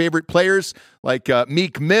Prize Picks' favorite players like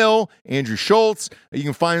Meek Mill, Andrew Schultz, you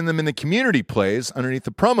can find them in the community plays underneath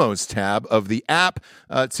the promos tab of the app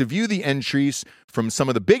to view the entries from some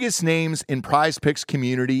of the biggest names in Prize Picks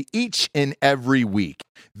community each and every week.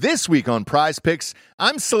 This week on Prize Picks,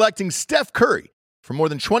 I'm selecting Steph Curry for more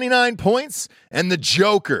than 29 points and the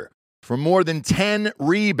Joker for more than 10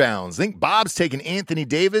 rebounds. I think Bob's taking Anthony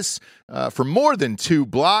Davis for more than 2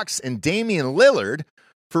 blocks and Damian Lillard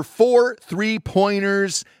for 4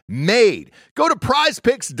 3-pointers made. Go to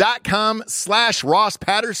prizepicks.com/Ross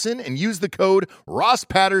Patterson and use the code Ross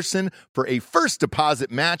Patterson for a first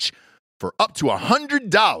deposit match for up to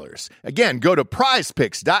 $100. Again, go to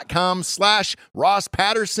prizepicks.com/Ross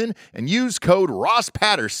Patterson and use code Ross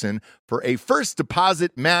Patterson for a first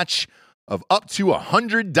deposit match of up to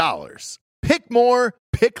 $100. Pick more,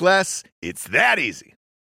 pick less. It's that easy.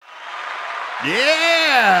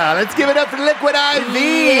 Yeah, let's give it up for Liquid IV.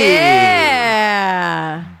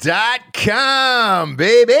 Yeah. .com,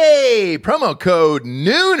 baby. Promo code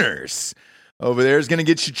Nooners over there is going to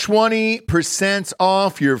get you 20%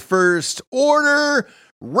 off your first order.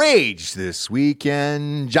 Rage this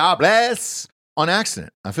weekend. Jobless on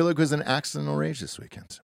accident. I feel like it was an accidental rage this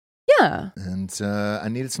weekend. Yeah. And I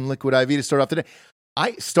needed some Liquid IV to start off today.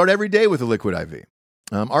 I start every day with a Liquid IV.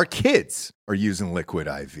 Our kids are using Liquid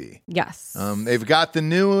IV. Yes. They've got the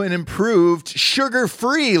new and improved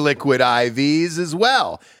sugar-free Liquid IVs as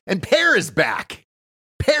well. And Pear is back.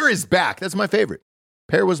 Pear is back. That's my favorite.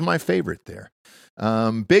 Pear was my favorite there.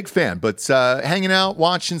 Big fan. But hanging out,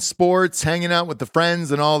 watching sports, hanging out with the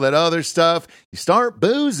friends and all that other stuff. You start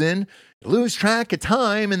boozing, you lose track of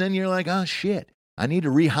time, and then you're like, oh, shit. I need to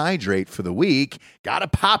rehydrate for the week. Got to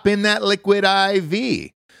pop in that Liquid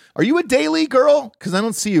IV. Are you a daily girl? Because I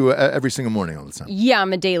don't see you every single morning all the time. Yeah,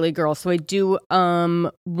 I'm a daily girl. So I do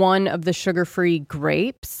one of the sugar-free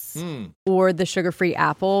grapes or the sugar-free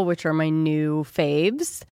apple, which are my new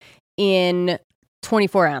faves, in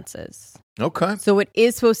 24 ounces. Okay. So it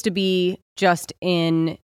is supposed to be just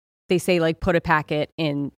in, they say like put a packet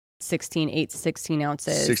in 8 to 16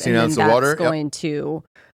 ounces. 16 and ounces then of water. That's going to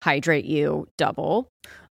hydrate you double.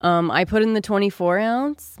 I put in the 24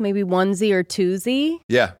 ounce, maybe onesie or twosie,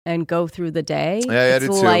 Yeah. and go through the day. Yeah, I it's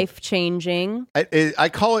did too. life changing. I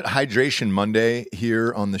call it Hydration Monday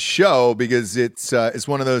here on the show because it's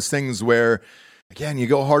one of those things where, again, you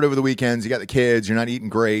go hard over the weekends, you got the kids, you're not eating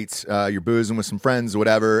great, you're boozing with some friends or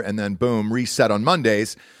whatever, and then boom, reset on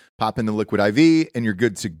Mondays, pop in the Liquid IV, and you're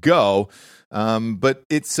good to go. But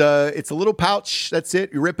it's a little pouch, that's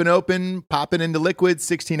it. You're ripping open, popping into liquid,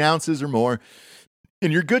 16 ounces or more,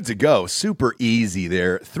 and you're good to go. Super easy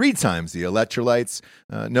there. 3 times the electrolytes,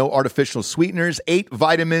 no artificial sweeteners, 8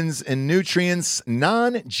 vitamins and nutrients,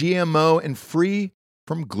 non-GMO and free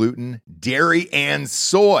from gluten, dairy, and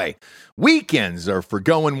soy. Weekends are for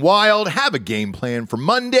going wild. Have a game plan for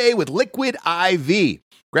Monday with Liquid IV.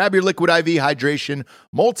 Grab your Liquid IV Hydration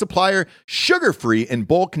Multiplier, sugar-free in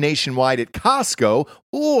bulk nationwide at Costco,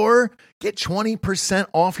 or get 20%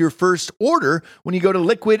 off your first order when you go to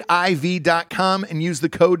liquidiv.com and use the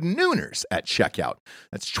code Nooners at checkout.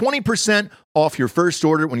 That's 20% off your first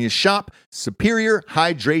order when you shop Superior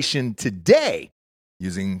Hydration today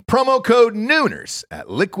using promo code Nooners at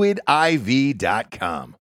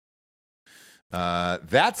liquidiv.com.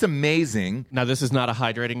 That's amazing. Now, this is not a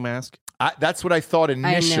hydrating mask. That's what I thought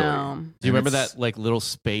initially. I know. Do you remember that like little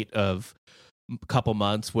spate of a couple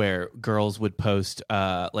months where girls would post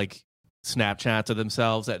like Snapchats of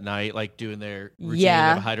themselves at night, like doing their routine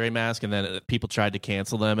of a hydrating mask, and then people tried to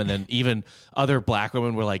cancel them, and then even other black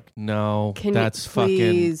women were like, "No, that's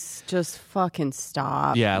please just fucking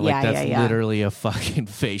stop." Yeah, like that's literally a fucking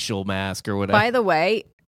facial mask or whatever. By the way,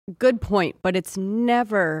 good point, but it's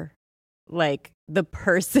never like the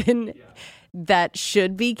person that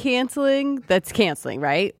should be canceling that's canceling,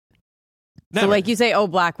 right? Never. So like you say, oh,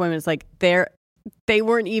 black women, it's like they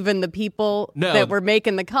weren't even the people that were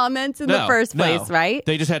making the comments in the first place, right?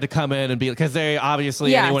 They just had to come in and be, because they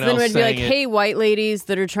obviously anyone else would be like, saying hey, white ladies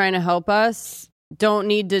that are trying to help us don't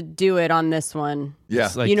need to do it on this one. Yeah.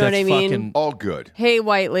 Like, you know what I mean? fucking, all good. Hey,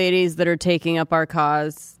 white ladies that are taking up our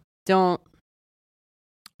cause, don't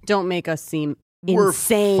make us seem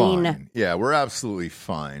insane. Fine. Yeah, we're absolutely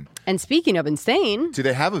fine. And speaking of insane, Do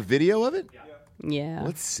they have a video of it? yeah,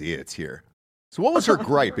 Let's see it. It's here. So what was her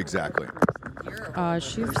gripe exactly?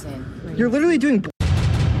 she's You're literally doing.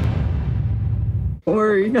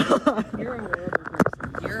 Or You're a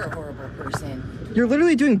horrible person. you're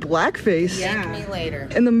literally doing blackface Thank me later.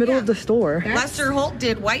 in the middle of the store. Lester Holt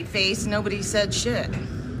did whiteface. Nobody said shit.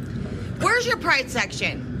 Where's your pride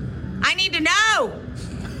section? I need to know.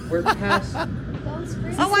 We're past.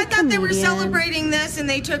 Oh, I thought they were celebrating this and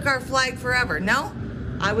they took our flag forever. No,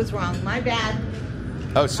 I was wrong. My bad.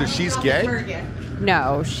 Oh, so she's gay?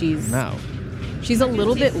 no, she's a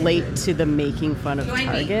little bit late to the making fun of Join me.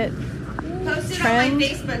 Target. Post it Trend. on my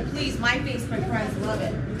Facebook, please. My Facebook friends love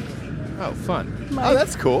it. oh, fun. Oh,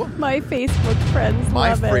 that's cool. My Facebook friends My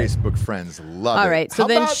love it. Facebook friends love it. All right, so How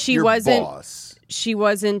then about she your wasn't- boss? She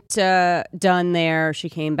wasn't done there. She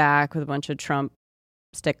came back with a bunch of Trump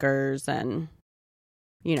stickers and,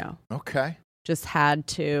 Okay. just had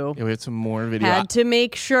to. Yeah, we had some more video. Had to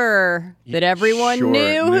make sure that everyone Sure,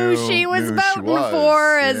 knew who she was knew she voting was.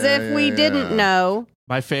 for, as Yeah, if we yeah, didn't yeah. know.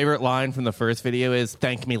 My favorite line from the first video is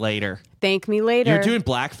 "Thank me later." Thank me later. You're doing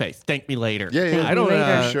blackface. Thank me later. Yeah, yeah. Thank I me don't.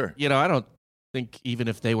 later. Sure. I don't think even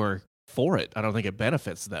if they were for it, I don't think it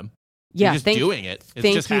benefits them. yeah, You're just thank, doing it. It's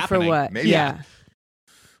thank just you happening. for what? Maybe. Yeah.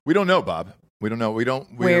 We don't know, Bob. We don't know.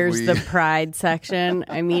 Where's the pride section?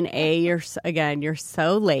 I mean, you're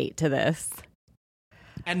so late to this.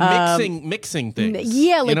 And mixing things.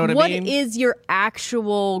 Yeah, like you know what what I mean? is your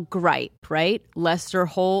actual gripe, right? Lester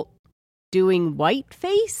Holt doing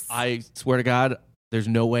whiteface? I swear to God, there's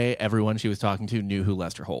no way everyone she was talking to knew who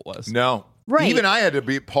Lester Holt was. No. Right. Even I had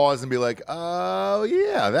to pause and be like, oh,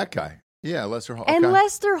 yeah, that guy. Yeah, Lester Holt. And Okay.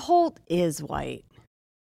 Lester Holt is white.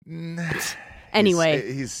 Nah.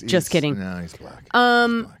 Anyway, He's just kidding. No, he's black.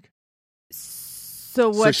 Um, He's black. So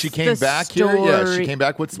what's So she came the back story? here? Yeah, she came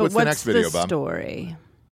back. What's But the next video, the Bob? story?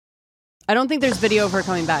 I don't think there's video of her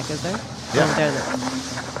coming back, is there? Yeah. Oh, there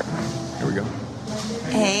is. Here we go.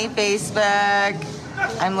 Hey, Facebook.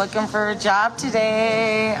 I'm looking for a job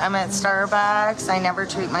today. I'm at Starbucks. I never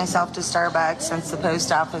treat myself to Starbucks since the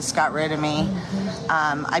post office got rid of me.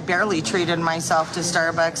 I barely treated myself to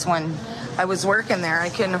Starbucks when I was working there. I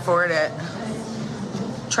couldn't afford it.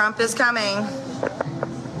 Trump is coming.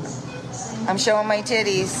 I'm showing my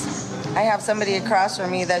titties. I have somebody across from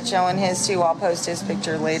me that's showing his too. I'll post his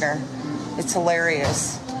picture later. It's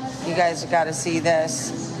hilarious. You guys have got to see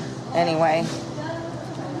this. Anyway,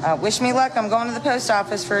 wish me luck. I'm going to the post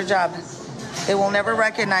office for a job. They will never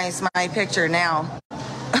recognize my picture now.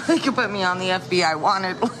 They could put me on the FBI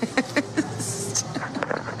wanted list.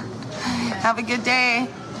 Have a good day.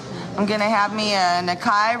 I'm going to have me a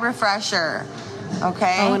Nakai refresher.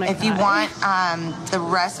 Okay? Oh, an if you Akai. want the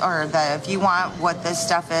rest, or if you want what this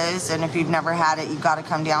stuff is, and if you've never had it, you've got to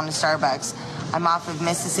come down to Starbucks. I'm off of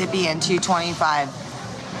Mississippi and 225.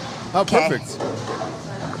 Oh, Okay.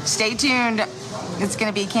 perfect. Stay tuned. It's going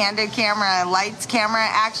to be candid camera, lights, camera,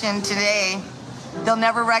 action today. They'll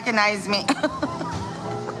never recognize me.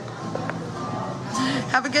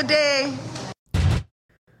 Have a good day.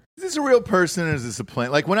 Is this a real person or is this a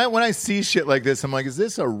plane? Like when I see shit like this, I'm like, is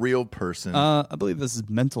this a real person? I believe this is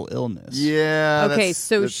mental illness. Yeah. Okay, that's-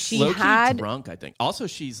 so that's- she Low-key had drunk, I think. Also,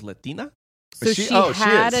 she's Latina. so She- she oh, she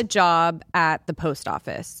had is. a job at the post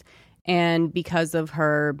office, and because of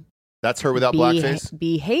her That's her without blackface.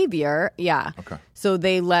 behavior, yeah. Okay. So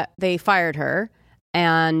they fired her,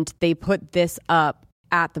 and they put this up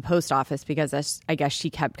at the post office because I guess she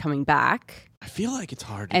kept coming back. I feel like it's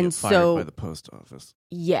hard to And get fired so- by the post office.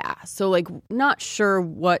 Yeah. So like not sure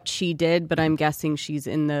what she did, but I'm guessing she's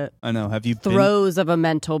in the I know. Have you throes of a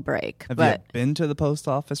mental break. Have But you been to the post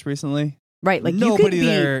office recently? right, like Nobody you could be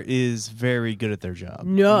there is very good at their job.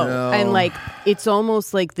 No. And like it's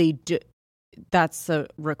almost like that's a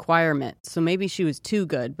requirement. So maybe she was too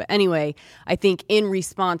good. But anyway, I think in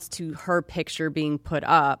response to her picture being put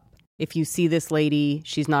up, if you see this lady,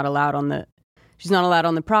 she's not allowed on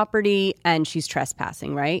the property and she's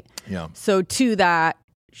trespassing, right? Yeah. So to that,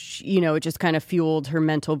 it just kind of fueled her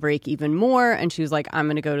mental break even more. And she was like, I'm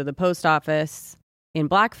going to go to the post office in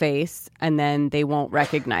blackface and then they won't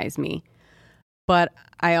recognize me. But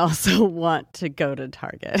I also want to go to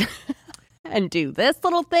Target and do this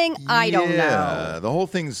little thing. I don't know. The whole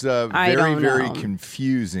thing's I very, don't very know.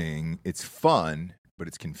 confusing. It's fun, but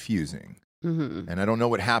it's confusing. Mm-hmm. And I don't know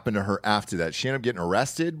what happened to her after that. She ended up getting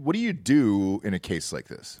arrested. What do you do in a case like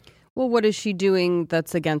this? Well, what is she doing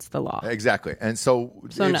that's against the law? Exactly. And so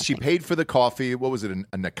if she nothing. paid for the coffee, what was it,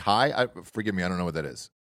 a Nakai? Forgive me, I don't know what that is.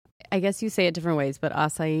 I guess you say it different ways, but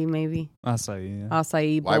acai maybe. Acai, yeah.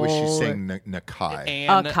 Acai bowl. Why was she or- saying Nakai?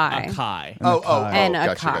 And Akai. Akai. Oh, And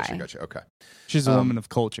gotcha. Akai. Okay. She's a woman of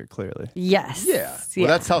culture, clearly. Yes. Yeah. Well,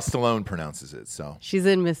 that's how Stallone pronounces it. So She's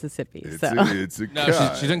in Mississippi. it's So. it's a No,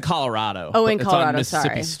 Kai. she's in Colorado. Oh, in It's Colorado, on Mississippi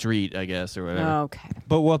sorry. Street, I guess, or whatever. Okay.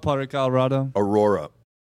 But what part of Colorado? Aurora.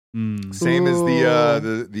 Mm. Same as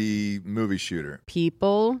the movie shooter.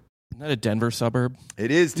 People. Isn't that a Denver suburb?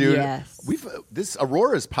 It is, dude. Yes. This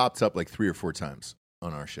Aurora's popped up like 3 or 4 times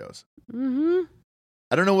on our shows. Mm-hmm.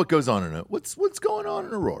 I don't know what goes on in it. What's going on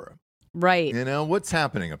in Aurora? Right. You know, what's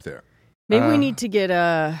happening up there? Maybe we need to get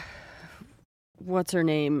what's her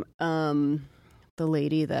name? The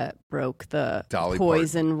lady that broke the Dolly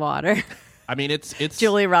poison water. I mean, it's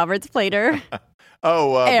Julia Roberts played her.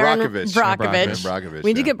 Aaron Brockovich. Brockovich. Aaron Brockovich,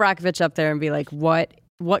 We need to yeah. get Brockovich up there and be like, what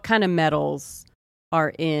kind of metals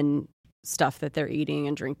are in stuff that they're eating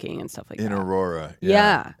and drinking and stuff like in that? Aurora.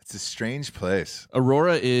 Yeah. It's a strange place.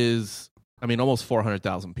 Aurora is. I mean, almost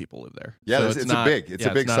 400,000 people live there. Yeah, So it's not- a big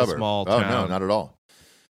not suburb. A small oh town. no, not at all.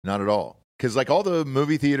 Not at all. Because like all the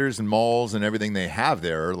movie theaters and malls and everything they have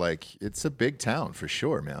there, like it's a big town for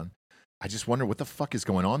sure, man. I just wonder what the fuck is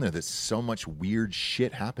going on there that so much weird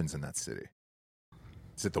shit happens in that city.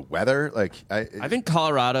 Is it the weather? Like I think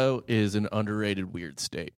Colorado is an underrated weird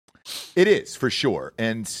state. it is for sure.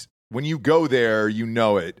 And when you go there, you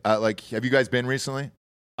know it. Like, have you guys been recently?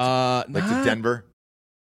 Like to Denver?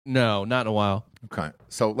 No, not in a while. Okay.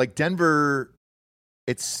 So like Denver,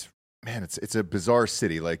 it's a bizarre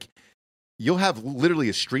city. Like you'll have literally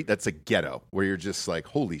a street that's a ghetto where you're just like,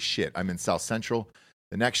 holy shit, I'm in South Central.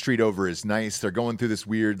 The next street over is nice. They're going through this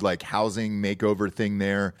weird like housing makeover thing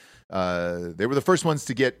there. They were the first ones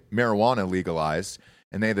to get marijuana legalized,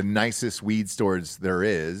 and they had the nicest weed stores there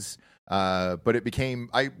is. But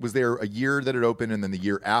I was there a year that it opened and then the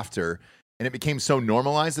year after, and it became so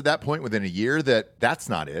normalized at that point within a year that that's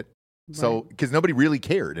not it. So, because nobody really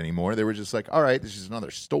cared anymore. They were just like, all right, this is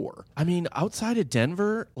another store. I mean, outside of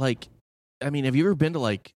Denver, like, have you ever been to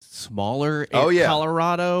like smaller yeah.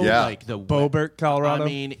 Colorado? Yeah. Like the Bobert, Colorado. I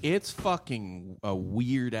mean, it's fucking a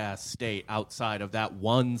weird ass state outside of that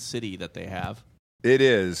one city that they have. It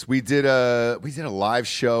is. We did a live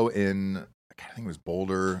show in, I think it was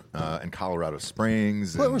Boulder and Colorado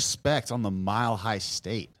Springs. Put and respect on the Mile High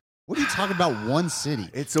State. What are you talking about? One city.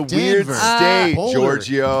 it's a weird Denver, state, Boulder,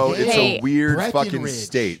 Giorgio. It's Hey. a weird Breckenridge, fucking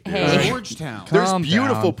state. dude. Hey. Georgetown. There's Calm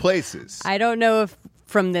beautiful down. places. I don't know if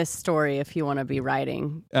from this story if you want to be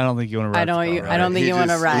writing. I don't think you want to ride. I don't think you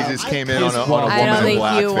want to ride. He just came in on a I woman don't in think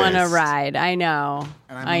you want to blackface. ride. I know.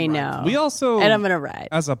 I know. We also, and I'm gonna ride.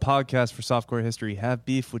 as a podcast for Softcore History, have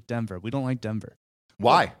beef with Denver. We don't like Denver.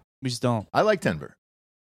 Why? We just don't. I like Denver.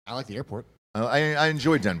 I like the airport. I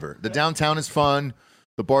enjoy Denver. The downtown is fun.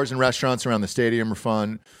 The bars and restaurants around the stadium are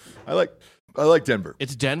fun. I like Denver.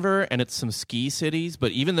 It's Denver and it's some ski cities,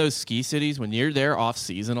 but even those ski cities, when you're there off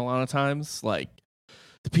season, a lot of times, like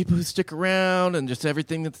the people who stick around and just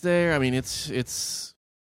everything that's there. I mean, it's.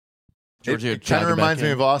 Georgia It kind of reminds me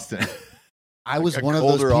of Austin. I was Like a one of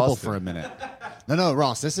those colder people Austin. for a minute. No,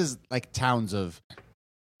 Ross. This is like towns of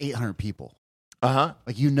 800 people. Uh-huh.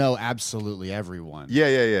 Like absolutely everyone. Yeah.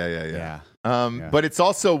 Yeah. Yeah. But it's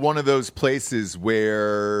also one of those places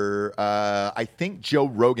where I think Joe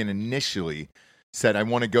Rogan initially said, I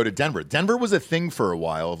want to go to Denver. Denver was a thing for a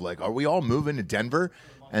while of like, are we all moving to Denver?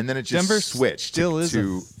 And then it just Denver switched still is a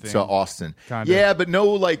to thing, Austin. kinda. Yeah, but no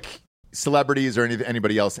like celebrities or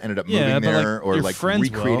anybody else ended up Yeah, moving but, like, there or your like friends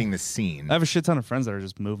recreating will. the scene. I have a shit ton of friends that are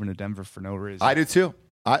just moving to Denver for no reason. I do too.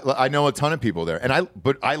 I know a ton of people there,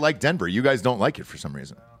 but I like Denver. You guys don't like it for some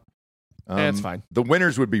reason. It's fine. The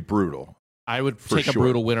winters would be brutal. I would For take a sure.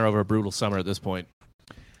 brutal winter over a brutal summer at this point.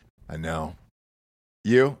 I know.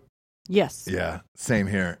 You? Yes. Yeah. Same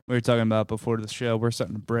here. We were talking about before the show. We're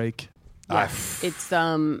starting to break. It's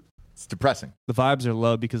It's depressing. The vibes are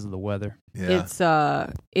low because of the weather. Yeah. It's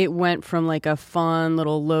it went from like a fun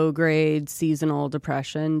little low grade seasonal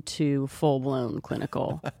depression to full blown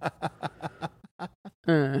clinical.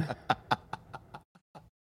 I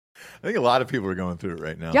think a lot of people are going through it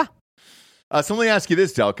right now. Yeah. So let me ask you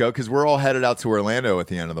this, Delco, because we're all headed out to Orlando at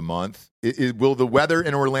the end of the month. Will the weather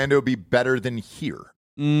in Orlando be better than here?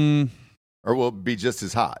 Or will it be just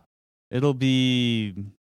as hot? It'll be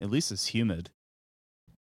at least as humid.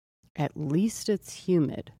 At least it's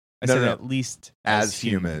humid. I No, said no. at least As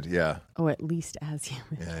humid, yeah. Oh, at least as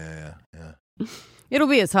humid. Yeah. It'll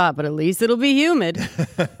be as hot, but at least it'll be humid.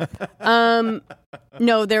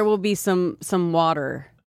 No, there will be some water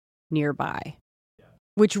nearby,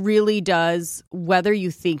 which really does, whether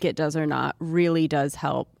you think it does or not, really does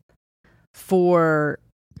help for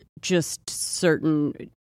just certain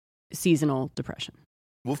seasonal depression.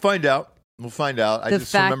 We'll find out. I The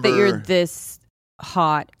just fact remember that you're this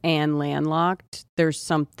hot and landlocked, there's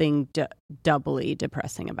something doubly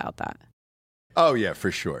depressing about that. Oh, yeah,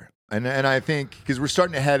 for sure. And I think because we're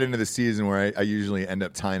starting to head into the season where I usually end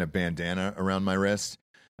up tying a bandana around my wrist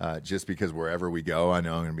just because wherever we go, I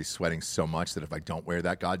know I'm going to be sweating so much that if I don't wear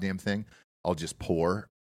that goddamn thing, I'll just pour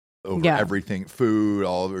over everything, food,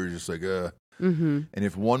 all over, just like, Mm-hmm. And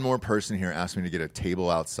if one more person here asks me to get a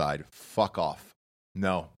table outside, fuck off.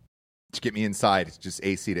 No. Just get me inside. It's just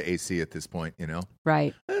AC to AC at this point, you know?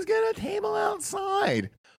 Right. Let's get a table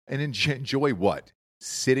outside. And enjoy what?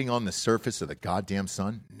 Sitting on the surface of the goddamn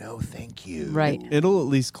sun? No, thank you. Right. It'll at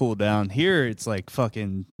least cool down. Here, it's like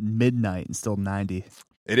fucking midnight and still 90.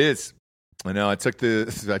 It is. I know. I took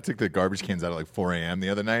the garbage cans out at like 4 a.m. the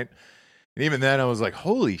other night. And even then, I was like,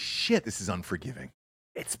 holy shit, this is unforgiving.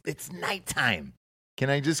 It's nighttime. Can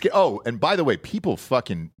I just get... Oh, and by the way, people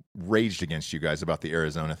fucking raged against you guys about the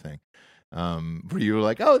Arizona thing. Where you were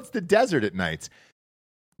like, oh, it's the desert at night.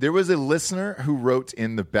 There was a listener who wrote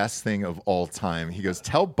in the best thing of all time. He goes,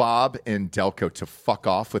 tell Bob and Delco to fuck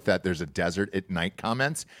off with that there's a desert at night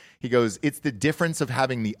comments. He goes, it's the difference of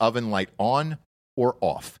having the oven light on or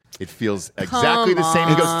off. It feels exactly the same.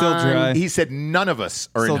 He It's goes, still dry. he said, none of us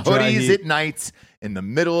are in Still dry hoodies heat. at night in the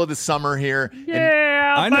middle of the summer here.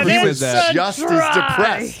 I And never he said was that. just as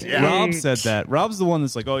depressed. Yeah. Rob said that. Rob's the one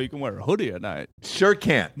that's like, oh, you can wear a hoodie at night. Sure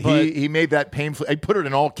can't. But- He made that painful. I put it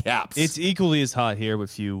in all caps. It's equally as hot here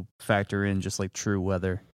if you factor in just like true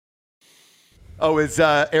weather. Oh, it's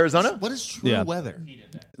Arizona? What is true Yeah. weather?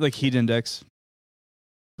 Like heat index.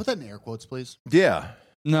 Put that in air quotes, please. Yeah.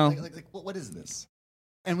 No. Like what is this?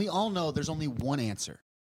 And we all know there's only one answer.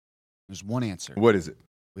 There's one answer. What is it?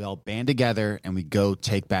 We all band together and we go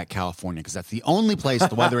take back California because that's the only place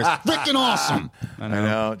the weather is freaking awesome. I I know.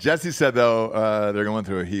 know. Jesse said, though, they're going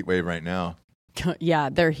through a heat wave right now. Yeah,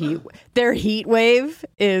 their heat wave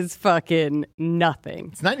is fucking nothing.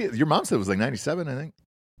 It's 90. Your mom said it was like 97, I think,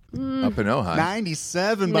 up in Ojai.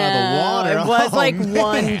 97 by No, the water. it was Oh, like man.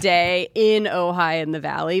 one day in Ojai in the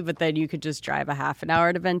valley, but then you could just drive a half an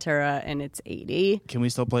hour to Ventura and it's 80. Can we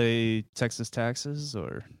still play Texas Taxes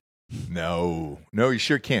or? No, you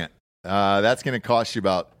sure can't. That's going to cost you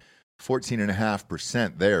about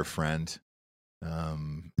 14.5% there, friend,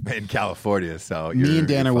 in California. So Me and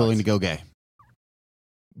Dan are willing to go gay.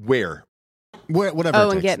 Where? Whatever. Oh,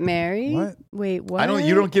 it and takes. get married? What? Wait, what?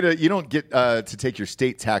 You don't get to take your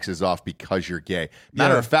state taxes off because you're gay.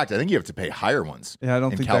 Matter Yeah. of fact, I think you have to pay higher ones. Yeah, I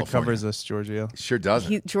don't in think California. that covers us, Giorgio. Sure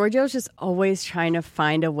doesn't. Giorgio's just always trying to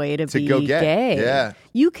find a way to be go gay. Yeah.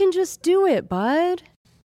 You can just do it, bud.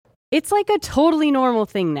 It's like a totally normal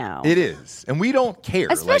thing now. It is, and we don't care.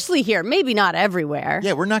 Especially here. Maybe not everywhere.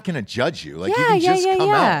 Yeah, we're not going to judge you. Like, yeah, you can just come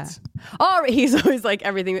out. All right, he's always like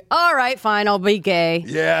everything. All right, fine, I'll be gay.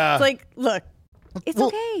 Yeah. It's like, look, it's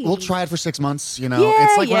okay. We'll try it for 6 months. Yeah,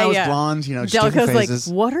 it's like when I was yeah. blonde. Just different Delco's like, phases.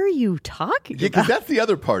 what are you talking Yeah, because about? that's the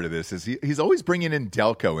other part of this is he's always bringing in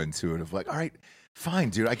Delco into it of like, all right, fine,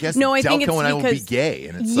 dude. I guess No, I think Delco it's and I will be because- gay,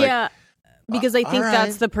 and it's yeah. like, Because I think all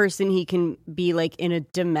that's right. the person he can be like in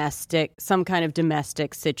a some kind of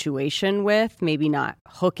domestic situation with, maybe not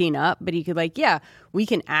hooking up, but he could like, yeah, we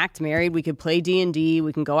can act married, we could play D&D,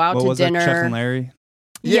 we can go out What to was dinner. that, Chuck and Larry?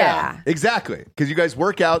 Yeah. exactly. Because you guys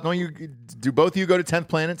work out. Don't you? Do both of you go to 10th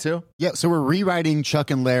Planet too? Yeah, so we're rewriting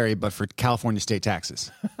Chuck and Larry, but for California state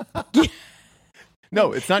taxes.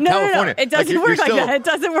 No, it's not No, California. it doesn't you're work like still- that. It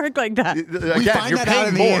doesn't work like that. Again, find you're that out paying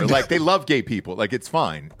in the more. end. Like they love gay people. Like it's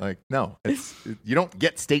fine. Like no, you don't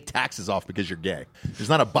get state taxes off because you're gay. There's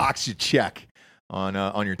not a box you check on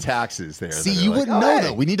your taxes there. See, that are you like, wouldn't oh, know, hey.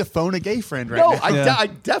 though. We need to phone a gay friend right No, now. I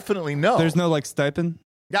definitely know. There's no like stipend.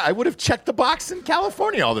 Yeah, I would have checked the box in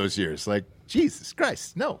California all those years. Like Jesus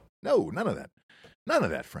Christ, no, none of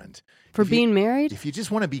that, friend. For being married? If you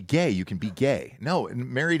just want to be gay, you can be gay. No, and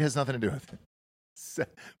married has nothing to do with it.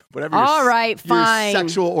 Whatever. All right, fine. Your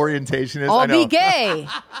sexual orientation is. I I'll know. be gay.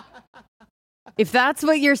 If that's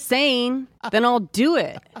what you're saying, then I'll do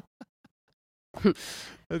it.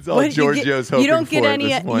 That's all What, you Giorgio's hoping you don't get for at any.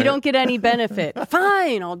 this point. You don't get any benefit.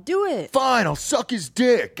 Fine, I'll do it. Fine, I'll suck his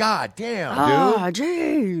dick. God damn, dude.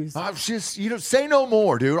 Jeez. I'm just, say no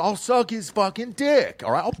more, dude. I'll suck his fucking dick.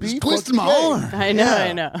 All right, I'll be twist fucking my gay. arm. I know. Yeah.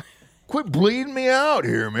 I know. Quit bleeding me out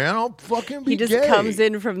here, man. I'll fucking be He just gay. comes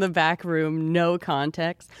in from the back room, no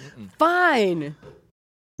context. Fine.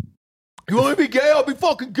 You want me to be gay? I'll be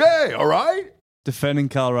fucking gay. All right. Defending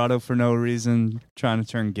Colorado for no reason, trying to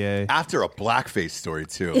turn gay. After a blackface story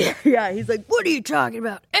too. Yeah, he's like, what are you talking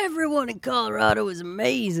about? Everyone in Colorado is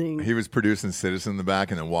amazing. He was producing Citizen in the back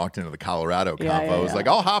and then walked into the Colorado Yeah, convo. yeah, I was yeah. like,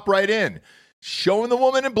 I'll hop right in. Showing the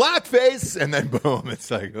woman in blackface. And then boom, it's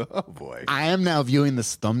like, oh boy. I am now viewing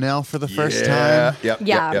this thumbnail for the first Yeah. time. Yep.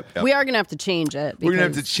 Yeah, Yep. we are going to have to change it. We're gonna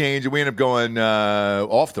have to because- change it. We end up going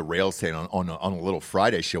off the rails today on a little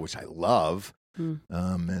Friday show, which I love. Hmm.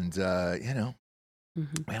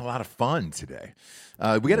 We had a lot of fun today.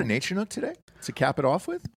 We got a nature nook today to cap it off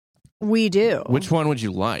with. We do. Which one would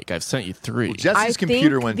you like? I've sent you 3. Well, Jesse's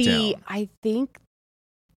computer think went down. I think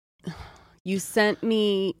you sent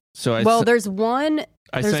me. So I Well, se- there's one.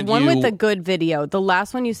 I There's sent one you- with a good video. The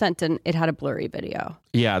last one you sent in, it had a blurry video.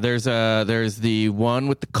 Yeah, there's the one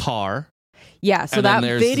with the car. Yeah, so And then that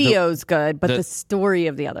there's the- video's good, but the- the story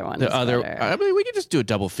of the other one is The other, better. I mean, we could just do a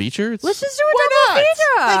double feature. It's- Let's just do a Why double not?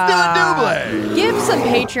 feature. Let's do a double. Give some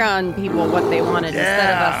Patreon people what they wanted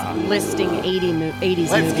Yeah. instead of us listing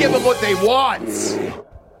 80s Let's movies. give them what they want.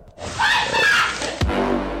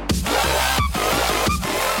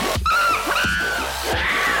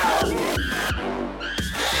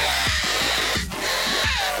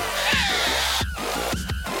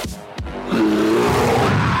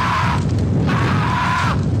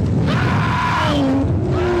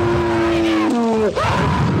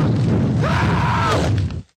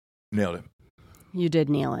 Nailed it. You did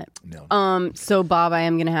nail it. Nailed it. So Bob, I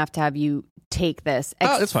am going to have you take this.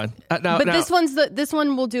 Oh, it's fine. But this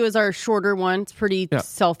one we'll do as our shorter one. It's pretty Yeah.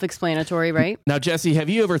 self-explanatory, right? Now, Jesse, have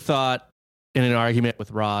you ever thought in an argument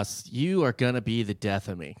with Ross, you are going to be the death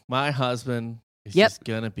of me? My husband is Yep. just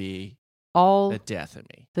going to be All the death of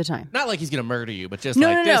me. the time. Not like he's going to murder you, but just No,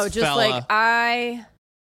 like no, no. this Just fella. like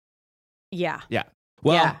yeah. Yeah.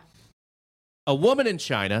 Well, Yeah. a woman in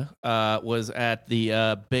China was at the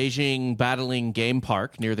Beijing Battling Game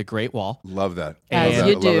Park near the Great Wall. Love that. As love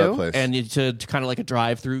you that. Love do. that place. And it's kind of like a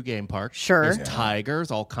drive-through game park. Sure. There's Yeah. tigers,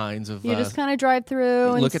 all kinds of. You just kind of drive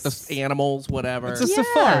through and look at the animals, whatever. It's a Yeah.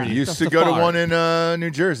 safari. You used It's to a go to safari. one in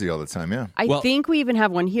New Jersey all the time, yeah. I Well- think we even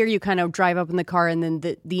have one here. You kind of drive up in the car and then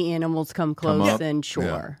the animals come close up. and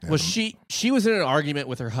sure. Yeah. Well, she was in an argument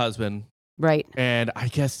with her husband, Right. and I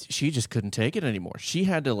guess she just couldn't take it anymore. She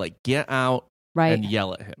had to like get out Right. and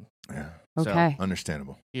yell at him. Yeah. So, Okay.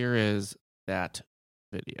 Understandable. here is that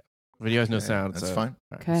video. Video has no Yeah, sound. That's so- fine.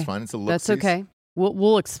 Okay. It's fine. It's a look. That's okay.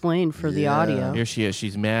 We'll explain for the Yeah. audio. Here she is.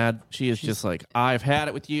 She's mad. She is just like, I've had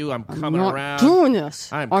it with you. I'm I'm coming not around. doing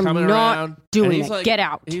this. I'm I'm coming not around. doing And he's it. like, Get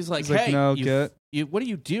out. He's like, He's like, hey, no, you, get- you, what are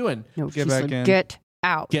you doing? No, Get she's back like, in. Get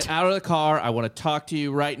out. Get out of the car. I want to talk to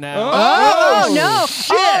you right now. Oh, no.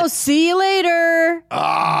 shit. Oh, see you later.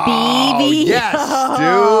 Oh, BB. yes,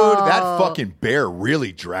 dude. That fucking bear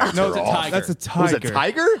really dragged No, her it's a off. tiger. That's a Was tiger. it a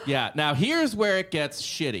tiger? Yeah. Now here's where it gets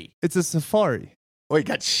shitty. It's a safari. Wait,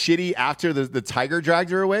 got shitty after the tiger dragged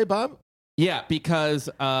her away, Bob? Yeah, because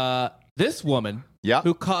this woman Yeah.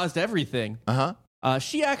 who caused everything,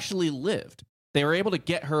 she actually lived. They were able to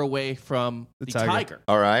get her away from the tiger.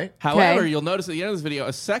 All right. However, Okay. you'll notice at the end of this video,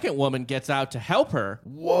 a second woman gets out to help her.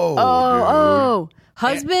 Whoa, Oh, dude.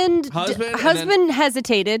 husband. Husband, and Husband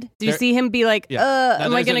hesitated. Did you There- see him be like, Yeah. Now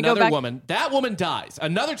am I there's going to go another back? woman. That woman dies.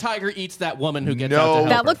 Another tiger eats that woman who gets No. out to help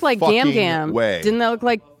That her. looked like fucking Gam Gam. way. Didn't that look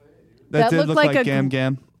like That did looked look like like a Gam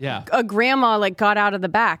Gam. Yeah. a grandma like got out of the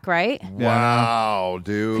back, right? Wow,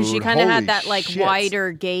 dude. Because she kind of Holy had that like shit.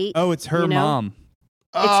 wider gait. Oh, it's her you know? mom.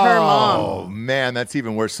 It's her mom. Oh, man, that's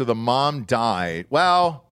even worse. So the mom died.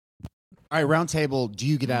 Well, All right, round table. Do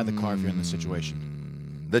you get out of the car if you're in this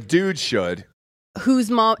situation? the dude should.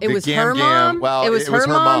 Whose mom? It The was Gam her Gam. mom. Well, it was her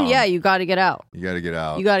mom. Yeah, you got to get out. You got to get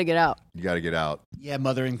out. You got to get out. You got to get out. Yeah,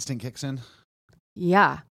 mother instinct kicks in.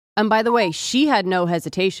 Yeah. And by the way, she had no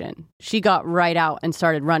hesitation. She got right out and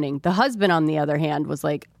started running. The husband, on the other hand, was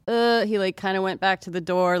like, he like kind of went back to the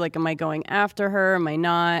door. Like, am I going after her? Am I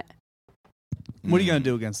not? What are you going to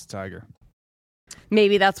do against the tiger?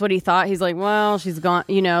 Maybe that's what he thought. He's like, well, she's gone.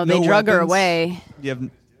 You know, they No drug her weapons. away.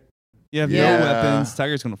 You have Yeah. no weapons.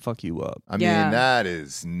 Tiger's going to fuck you up. I Yeah. mean, that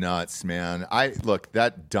is nuts, man.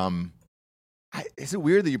 That dumb. Is it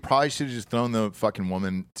weird that you probably should have just thrown the fucking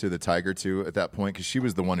woman to the tiger too at that point because she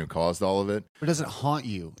was the one who caused all of it? Or does it haunt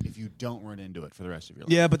you if you don't run into it for the rest of your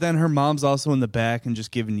life? Yeah, but then her mom's also in the back and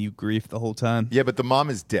just giving you grief the whole time. Yeah, but the mom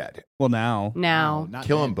is dead. Well, now. Now. not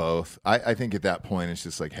Kill dead. them both. I think at that point it's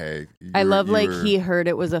just like, hey, I love you like were- he heard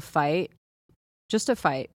it was a fight, just a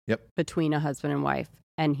fight Yep. between a husband and wife.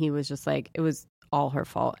 And he was just like, it was all her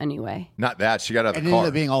fault anyway. Not that she got out of And the it car.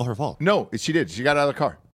 ended up being all her fault. No, she did. She got out of the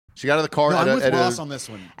car. She got out of the car No, I'm with at Ross on this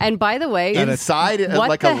one. And by the way, inside what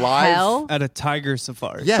like the a live. hell? At a tiger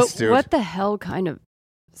safari. Yes, But dude. what the hell kind of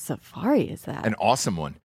safari is that? An awesome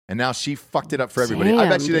one. And now she fucked it up for everybody. I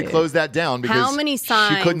bet Damn, you they dude. closed that down because How many she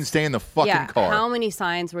signs- couldn't stay in the fucking yeah, car. how many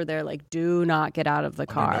signs were there like, do not get out of the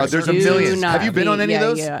car? Oh, there's a Do million. not Have you been on any of yeah,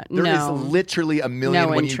 those? Yeah. There is no. literally a million No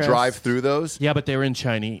when you interest. drive through those. Yeah, but they were in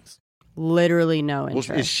Chinese. Literally no Well,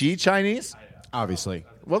 interest. is she Chinese? Obviously.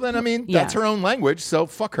 Well, then, I mean, Yeah. that's her own language, so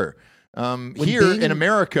fuck her. Here being in in-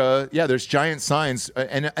 America, yeah, there's giant signs,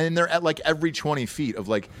 and they're at like every 20 feet of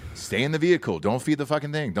like, stay in the vehicle, don't feed the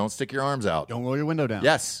fucking thing, don't stick your arms out. Don't roll your window down.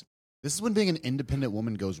 Yes. This is when being an independent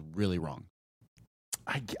woman goes really wrong.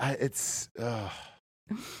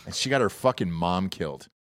 And she got her fucking mom killed.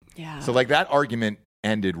 yeah. So like that argument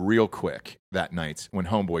ended real quick that night when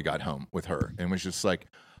Homeboy got home with her and was just like,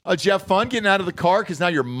 "Oh, did you have fun getting out of the car? Because now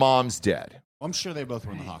your mom's dead." Well, I'm sure they both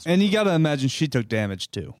were in the hospital. And you got to imagine she took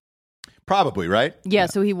damage too. Probably, right? yeah,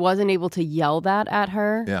 so he wasn't able to yell that at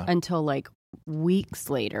her Yeah. until like weeks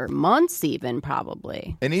later, months even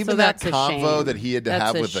probably. And even So that that's a convo shame. that he had to That's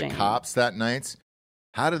have a with the shame. cops that night.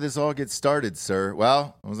 How did this all get started, sir?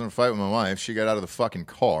 Well, I was in a fight with my wife. She got out of the fucking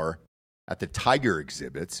car at the tiger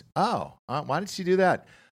exhibit. Oh, why did she do that?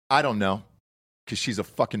 I don't know. Because she's a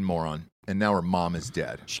fucking moron. And now her mom is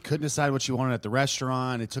dead. She couldn't decide what she wanted at the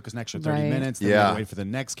restaurant. It took us an extra 30 Right. minutes. Then we Yeah. had to wait for the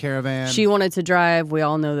next caravan. She wanted to drive. We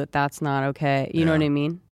all know that that's not okay. You know Yeah. what I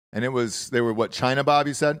mean? And they were what, China, Bob,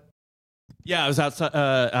 you said? Yeah, it was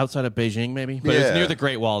outside of Beijing, maybe, but it's Yeah. near the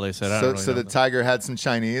Great Wall. They said. I don't really So know the that. tiger had some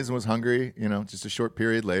Chinese and was hungry, just a short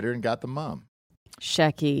period later and got the mom.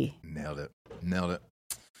 Shecky. Nailed it. Nailed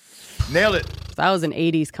it. That was an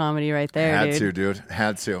 80s comedy right there, Had dude. to, dude.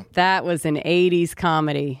 Had to. That was an 80s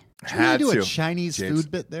comedy. Did you really Had do to. a Chinese James.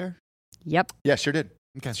 food bit there? Yep. Yeah, sure did.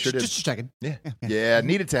 Okay, Sure did. just checking. Yeah. Yeah,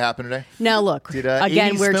 needed to happen today. Now look, Did,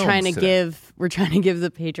 again, 80s we're films trying to today. give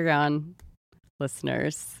the Patreon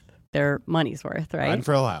listeners their money's worth, right? Run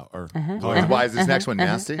for Ohio. Or Why is this next one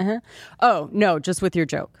nasty? Oh no, just with your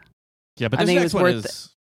joke. Yeah, but I this think next it's one worth is.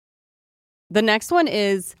 The next one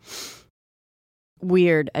is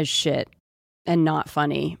weird as shit and not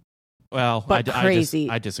funny. Well, But crazy.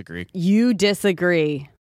 I disagree. You disagree.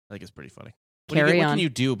 I think it's pretty funny. Carry what on. can you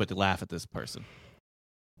do but to laugh at this person?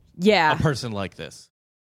 Yeah, A person like this.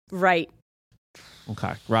 right.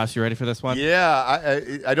 Okay, Ross, you ready for this one?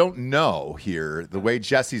 Yeah, I don't know here. The way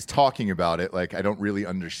Jesse's talking about it, like, I don't really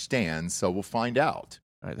understand, so we'll find out.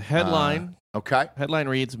 All right, the headline. Okay. Headline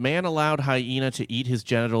reads: Man allowed hyena to eat his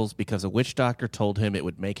genitals because a witch doctor told him it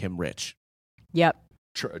would make him rich. Yep.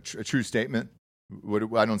 A true statement.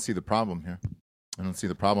 I don't see the problem here. I don't see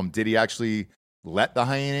the problem. Did he actually let the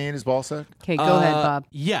hyena in his ballsack? Okay, go ahead, Bob.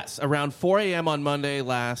 Yes, around 4 a.m. on Monday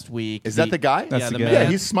last week. Is that the guy? That's the guy. man, Yeah,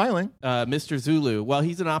 he's smiling. Mr. Zulu. Well,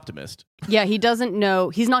 he's an optimist. Yeah, he doesn't know.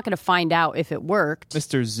 He's not going to find out if it worked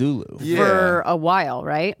Mr. Zulu. Yeah. for a while,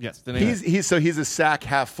 right? Yes, the name. He's a sack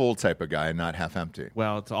half full type of guy, not half empty.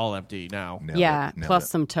 Well, it's all empty now. Nailed Yeah, it, nailed plus it.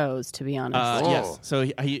 some toes, to be honest. Yes. So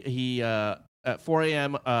he at 4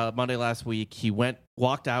 a.m. Monday last week, he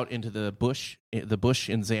walked out into the bush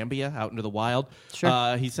in Zambia, out into the wild.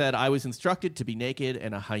 Sure. He said, I was instructed to be naked,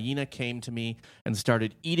 and a hyena came to me and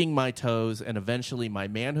started eating my toes, and eventually my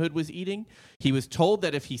manhood was eating. He was told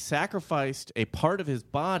that if he sacrificed a part of his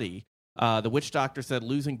body, the witch doctor said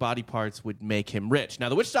losing body parts would make him rich. Now,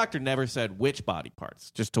 the witch doctor never said which body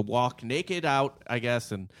parts, just to walk naked out, I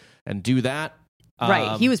guess, and do that.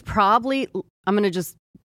 Right. He was probably, I'm going to just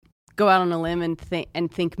go out on a limb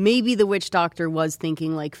and think maybe the witch doctor was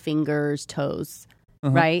thinking like fingers, toes,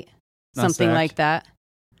 right? Not Something sack. like that.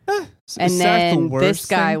 Is And sack the then worst this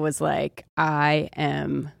guy thing? was like, I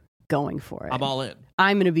am going for it. I'm all in.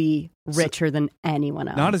 I'm going to be richer than anyone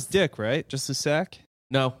else. Not his dick, right? Just his sack?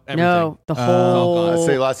 No, everything. No, the Oh, whole, Let's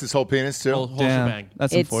say he lost his whole penis too. Whole Damn, shebang.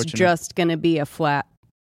 that's it's unfortunate. just going to be a flat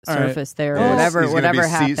All right. surface there, Yeah, or whatever, he's gonna whatever be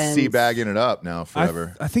happens. Sea-bagging it up now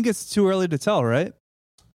forever. I think it's too early to tell, right?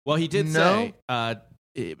 Well, he did No. say,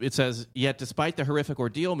 it says, yet despite the horrific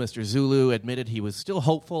ordeal, Mr. Zulu admitted he was still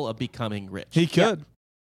hopeful of becoming rich. He could.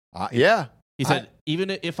 Yeah. He said,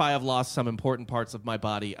 even if I have lost some important parts of my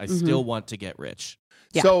body, I still want to get rich.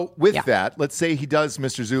 Yeah. So with Yeah. that, let's say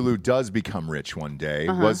Mr. Zulu does become rich one day.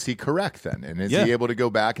 Was he correct then? And is Yeah. he able to go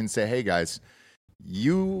back and say, hey guys,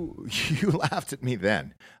 you laughed at me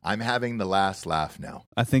then. I'm having the last laugh now.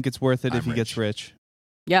 I think it's worth it if I'm he gets rich.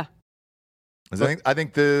 Yeah. 'Cause I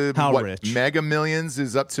think the How rich? Mega Millions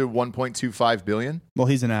is up to 1.25 billion. Well,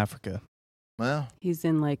 he's in Africa. Well, He's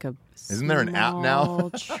in like a Isn't there an app now? small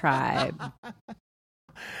tribe.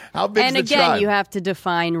 how big And is the again, tribe? you have to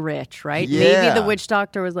define rich, right? Yeah. Maybe the witch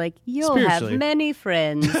doctor was like, you'll have Spiritually. many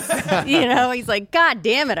friends. He's like, God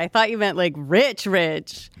damn it. I thought you meant like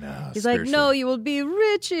rich. No, He's like, no, you will be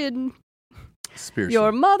rich and spiritually.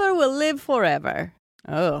 your mother will live forever.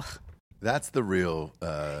 Ugh. That's the real.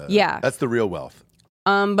 Yeah. That's the real wealth.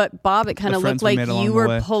 But Bob, it kind The of friends looked we like made along you the were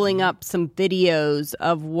way. pulling up some videos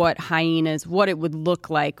of what it would look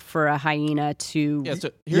like for a hyena to. Yeah, so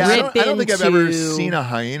Yeah, here's I don't think I've ever into- seen a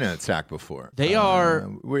hyena attack before. They are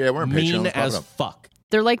we're on Patreon. mean Let's pop as it up. fuck.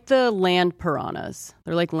 They're like the land piranhas.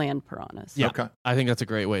 They're like land piranhas. Yeah, Okay. I think that's a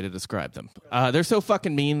great way to describe them. They're so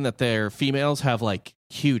fucking mean that their females have like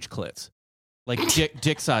huge clits, like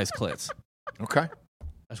dick-sized clits. Okay.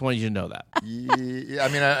 I just wanted you to know that. Yeah, I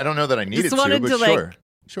mean, I don't know that I needed Just wanted but to, like, sure.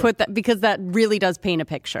 Sure. Put that because that really does paint a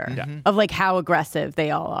picture Mm-hmm. of like how aggressive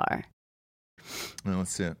they all are. Well,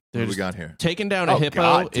 let's see. What They're do we just- got here? Taking down Oh, a hippo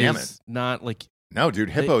God damn is not like No, dude,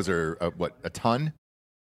 hippos are a ton?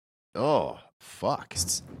 Oh, fuck.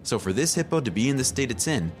 So for this hippo to be in the state it's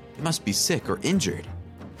in, it must be sick or injured.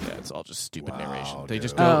 yeah, it's all just stupid Wow, narration. They dude.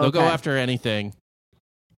 just go they'll go okay. after anything.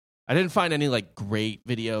 I didn't find any like great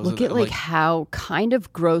videos. Look of, at like how kind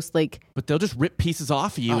of gross, like, but they'll just rip pieces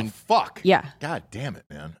off of you Oh, and fuck. yeah, God damn it,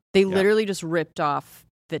 man. they literally just ripped off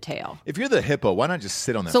the tail. If you're the hippo, why not just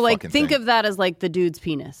sit on that So like fucking think thing? of that as like the dude's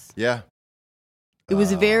penis. Yeah. It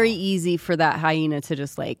was very easy for that hyena to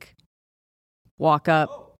just like walk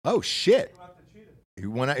up. Oh, shit.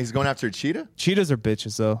 He's going after a cheetah? Cheetahs are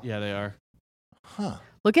bitches, though. yeah, they are. Huh.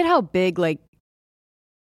 Look at how big, like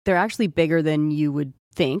they're actually bigger than you would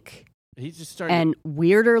think. He's just starting. And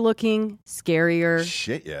weirder looking, scarier.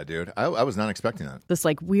 Shit, yeah, dude. I was not expecting that. This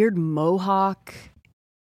like weird mohawk.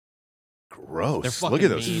 Gross. They're fucking Look at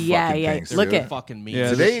those mean. Yeah, fucking yeah. things. Look dude. at- fucking mean. Yeah,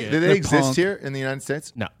 as Do they, shit. do they They're exist punk. here in the United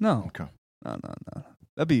States? No. No. Okay. No.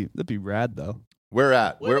 That'd be rad, though. Where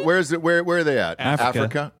at? Where is it? Where are they at?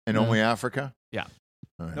 Africa. And Yeah. only Africa? Yeah.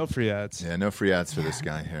 All right. No free ads. Yeah, no free ads for this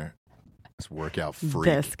guy here. This workout freak.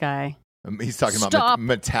 This guy. He's talking Stop. about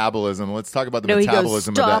metabolism. Let's talk about the No, he goes,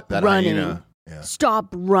 metabolism "Stop of that running." hyena. Yeah. Stop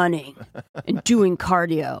running and doing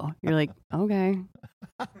cardio. You're like, okay.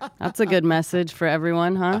 That's a good message for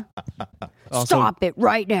everyone, huh? Also- Stop it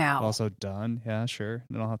right now. Also done. Yeah, sure.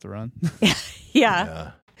 They don't have to run. yeah.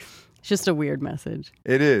 Yeah. It's just a weird message.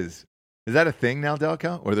 It is. Is that a thing now,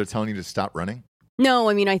 Delco? Or they're telling you to stop running? No,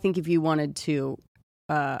 I mean, I think if you wanted to,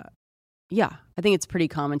 yeah, I think it's pretty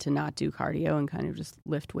common to not do cardio and kind of just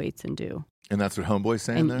lift weights and do And that's what Homeboy's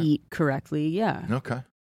saying and there? eat correctly. Yeah. Okay.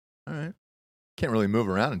 All right. Can't really move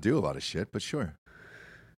around and do a lot of shit, but sure.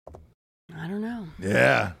 I don't know.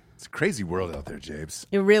 Yeah. It's a crazy world out there, Jabes.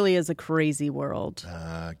 It really is a crazy world.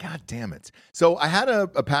 God damn it. So I had a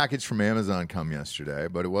package from Amazon come yesterday,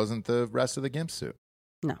 but it wasn't the rest of the GIMP suit.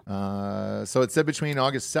 No. So it said between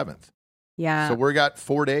August 7th. Yeah. So we got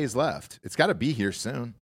 4 days left. It's got to be here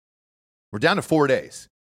soon. We're down to 4 days.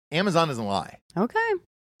 Amazon doesn't lie. Okay.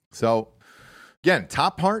 So, again,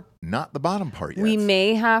 top part, not the bottom part yet. We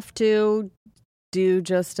may have to do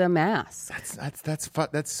just a mask.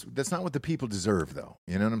 That's not what the people deserve, though.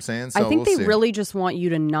 You know what I'm saying? So I think we'll they see. really just want you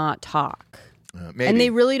to not talk. Maybe. And they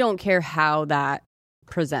really don't care how that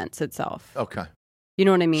presents itself. Okay. You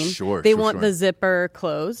know what I mean? Sure. They want the zipper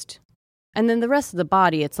closed. And then the rest of the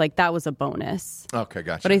body, it's like that was a bonus. Okay,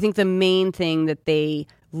 gotcha. But I think the main thing that they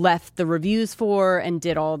left the reviews for and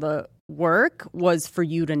did all the work was for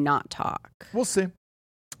you to not talk. We'll see.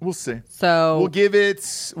 So we'll give it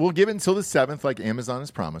until the 7th, like Amazon has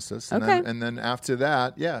promised us. And Okay. then after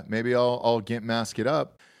that, yeah, maybe I'll GIMP mask it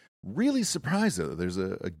up. Really surprised though, there's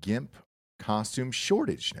a GIMP costume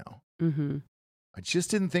shortage now. Mm-hmm. I just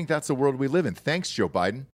didn't think that's the world we live in. Thanks, Joe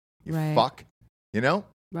Biden. You Right. fuck. You know?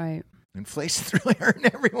 Right. Inflation's really hurting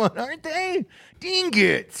everyone, aren't they? Dang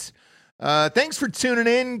it. Thanks for tuning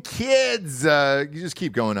in, kids. You just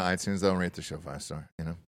keep going to iTunes. They'll rate the show 5-star, you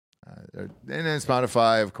know. And then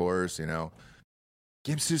Spotify, of course, you know.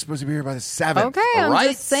 GIMP Suit's supposed to be here by the 7th. Okay, all I'm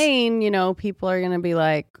right? just saying, people are going to be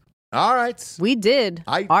like, All right. we did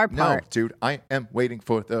our part. No, dude, I am waiting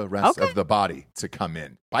for the rest of the body to come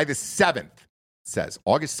in. By the 7th, it says.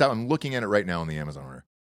 August 7th. I'm looking at it right now on the Amazon order.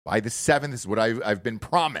 By the 7th is what I've been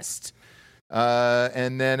promised.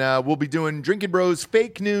 And then we'll be doing Drinking Bros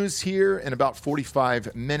Fake News here in about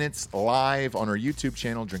 45 minutes live on our YouTube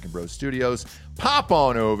channel, Drinking Bros Studios. Pop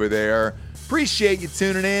on over there. Appreciate you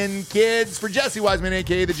tuning in, kids. For Jesse Wiseman,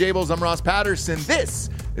 a.k.a. The Jables, I'm Ross Patterson. This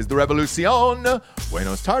is The Revolucion.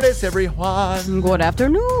 Buenos tardes, everyone. Good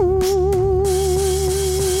afternoon.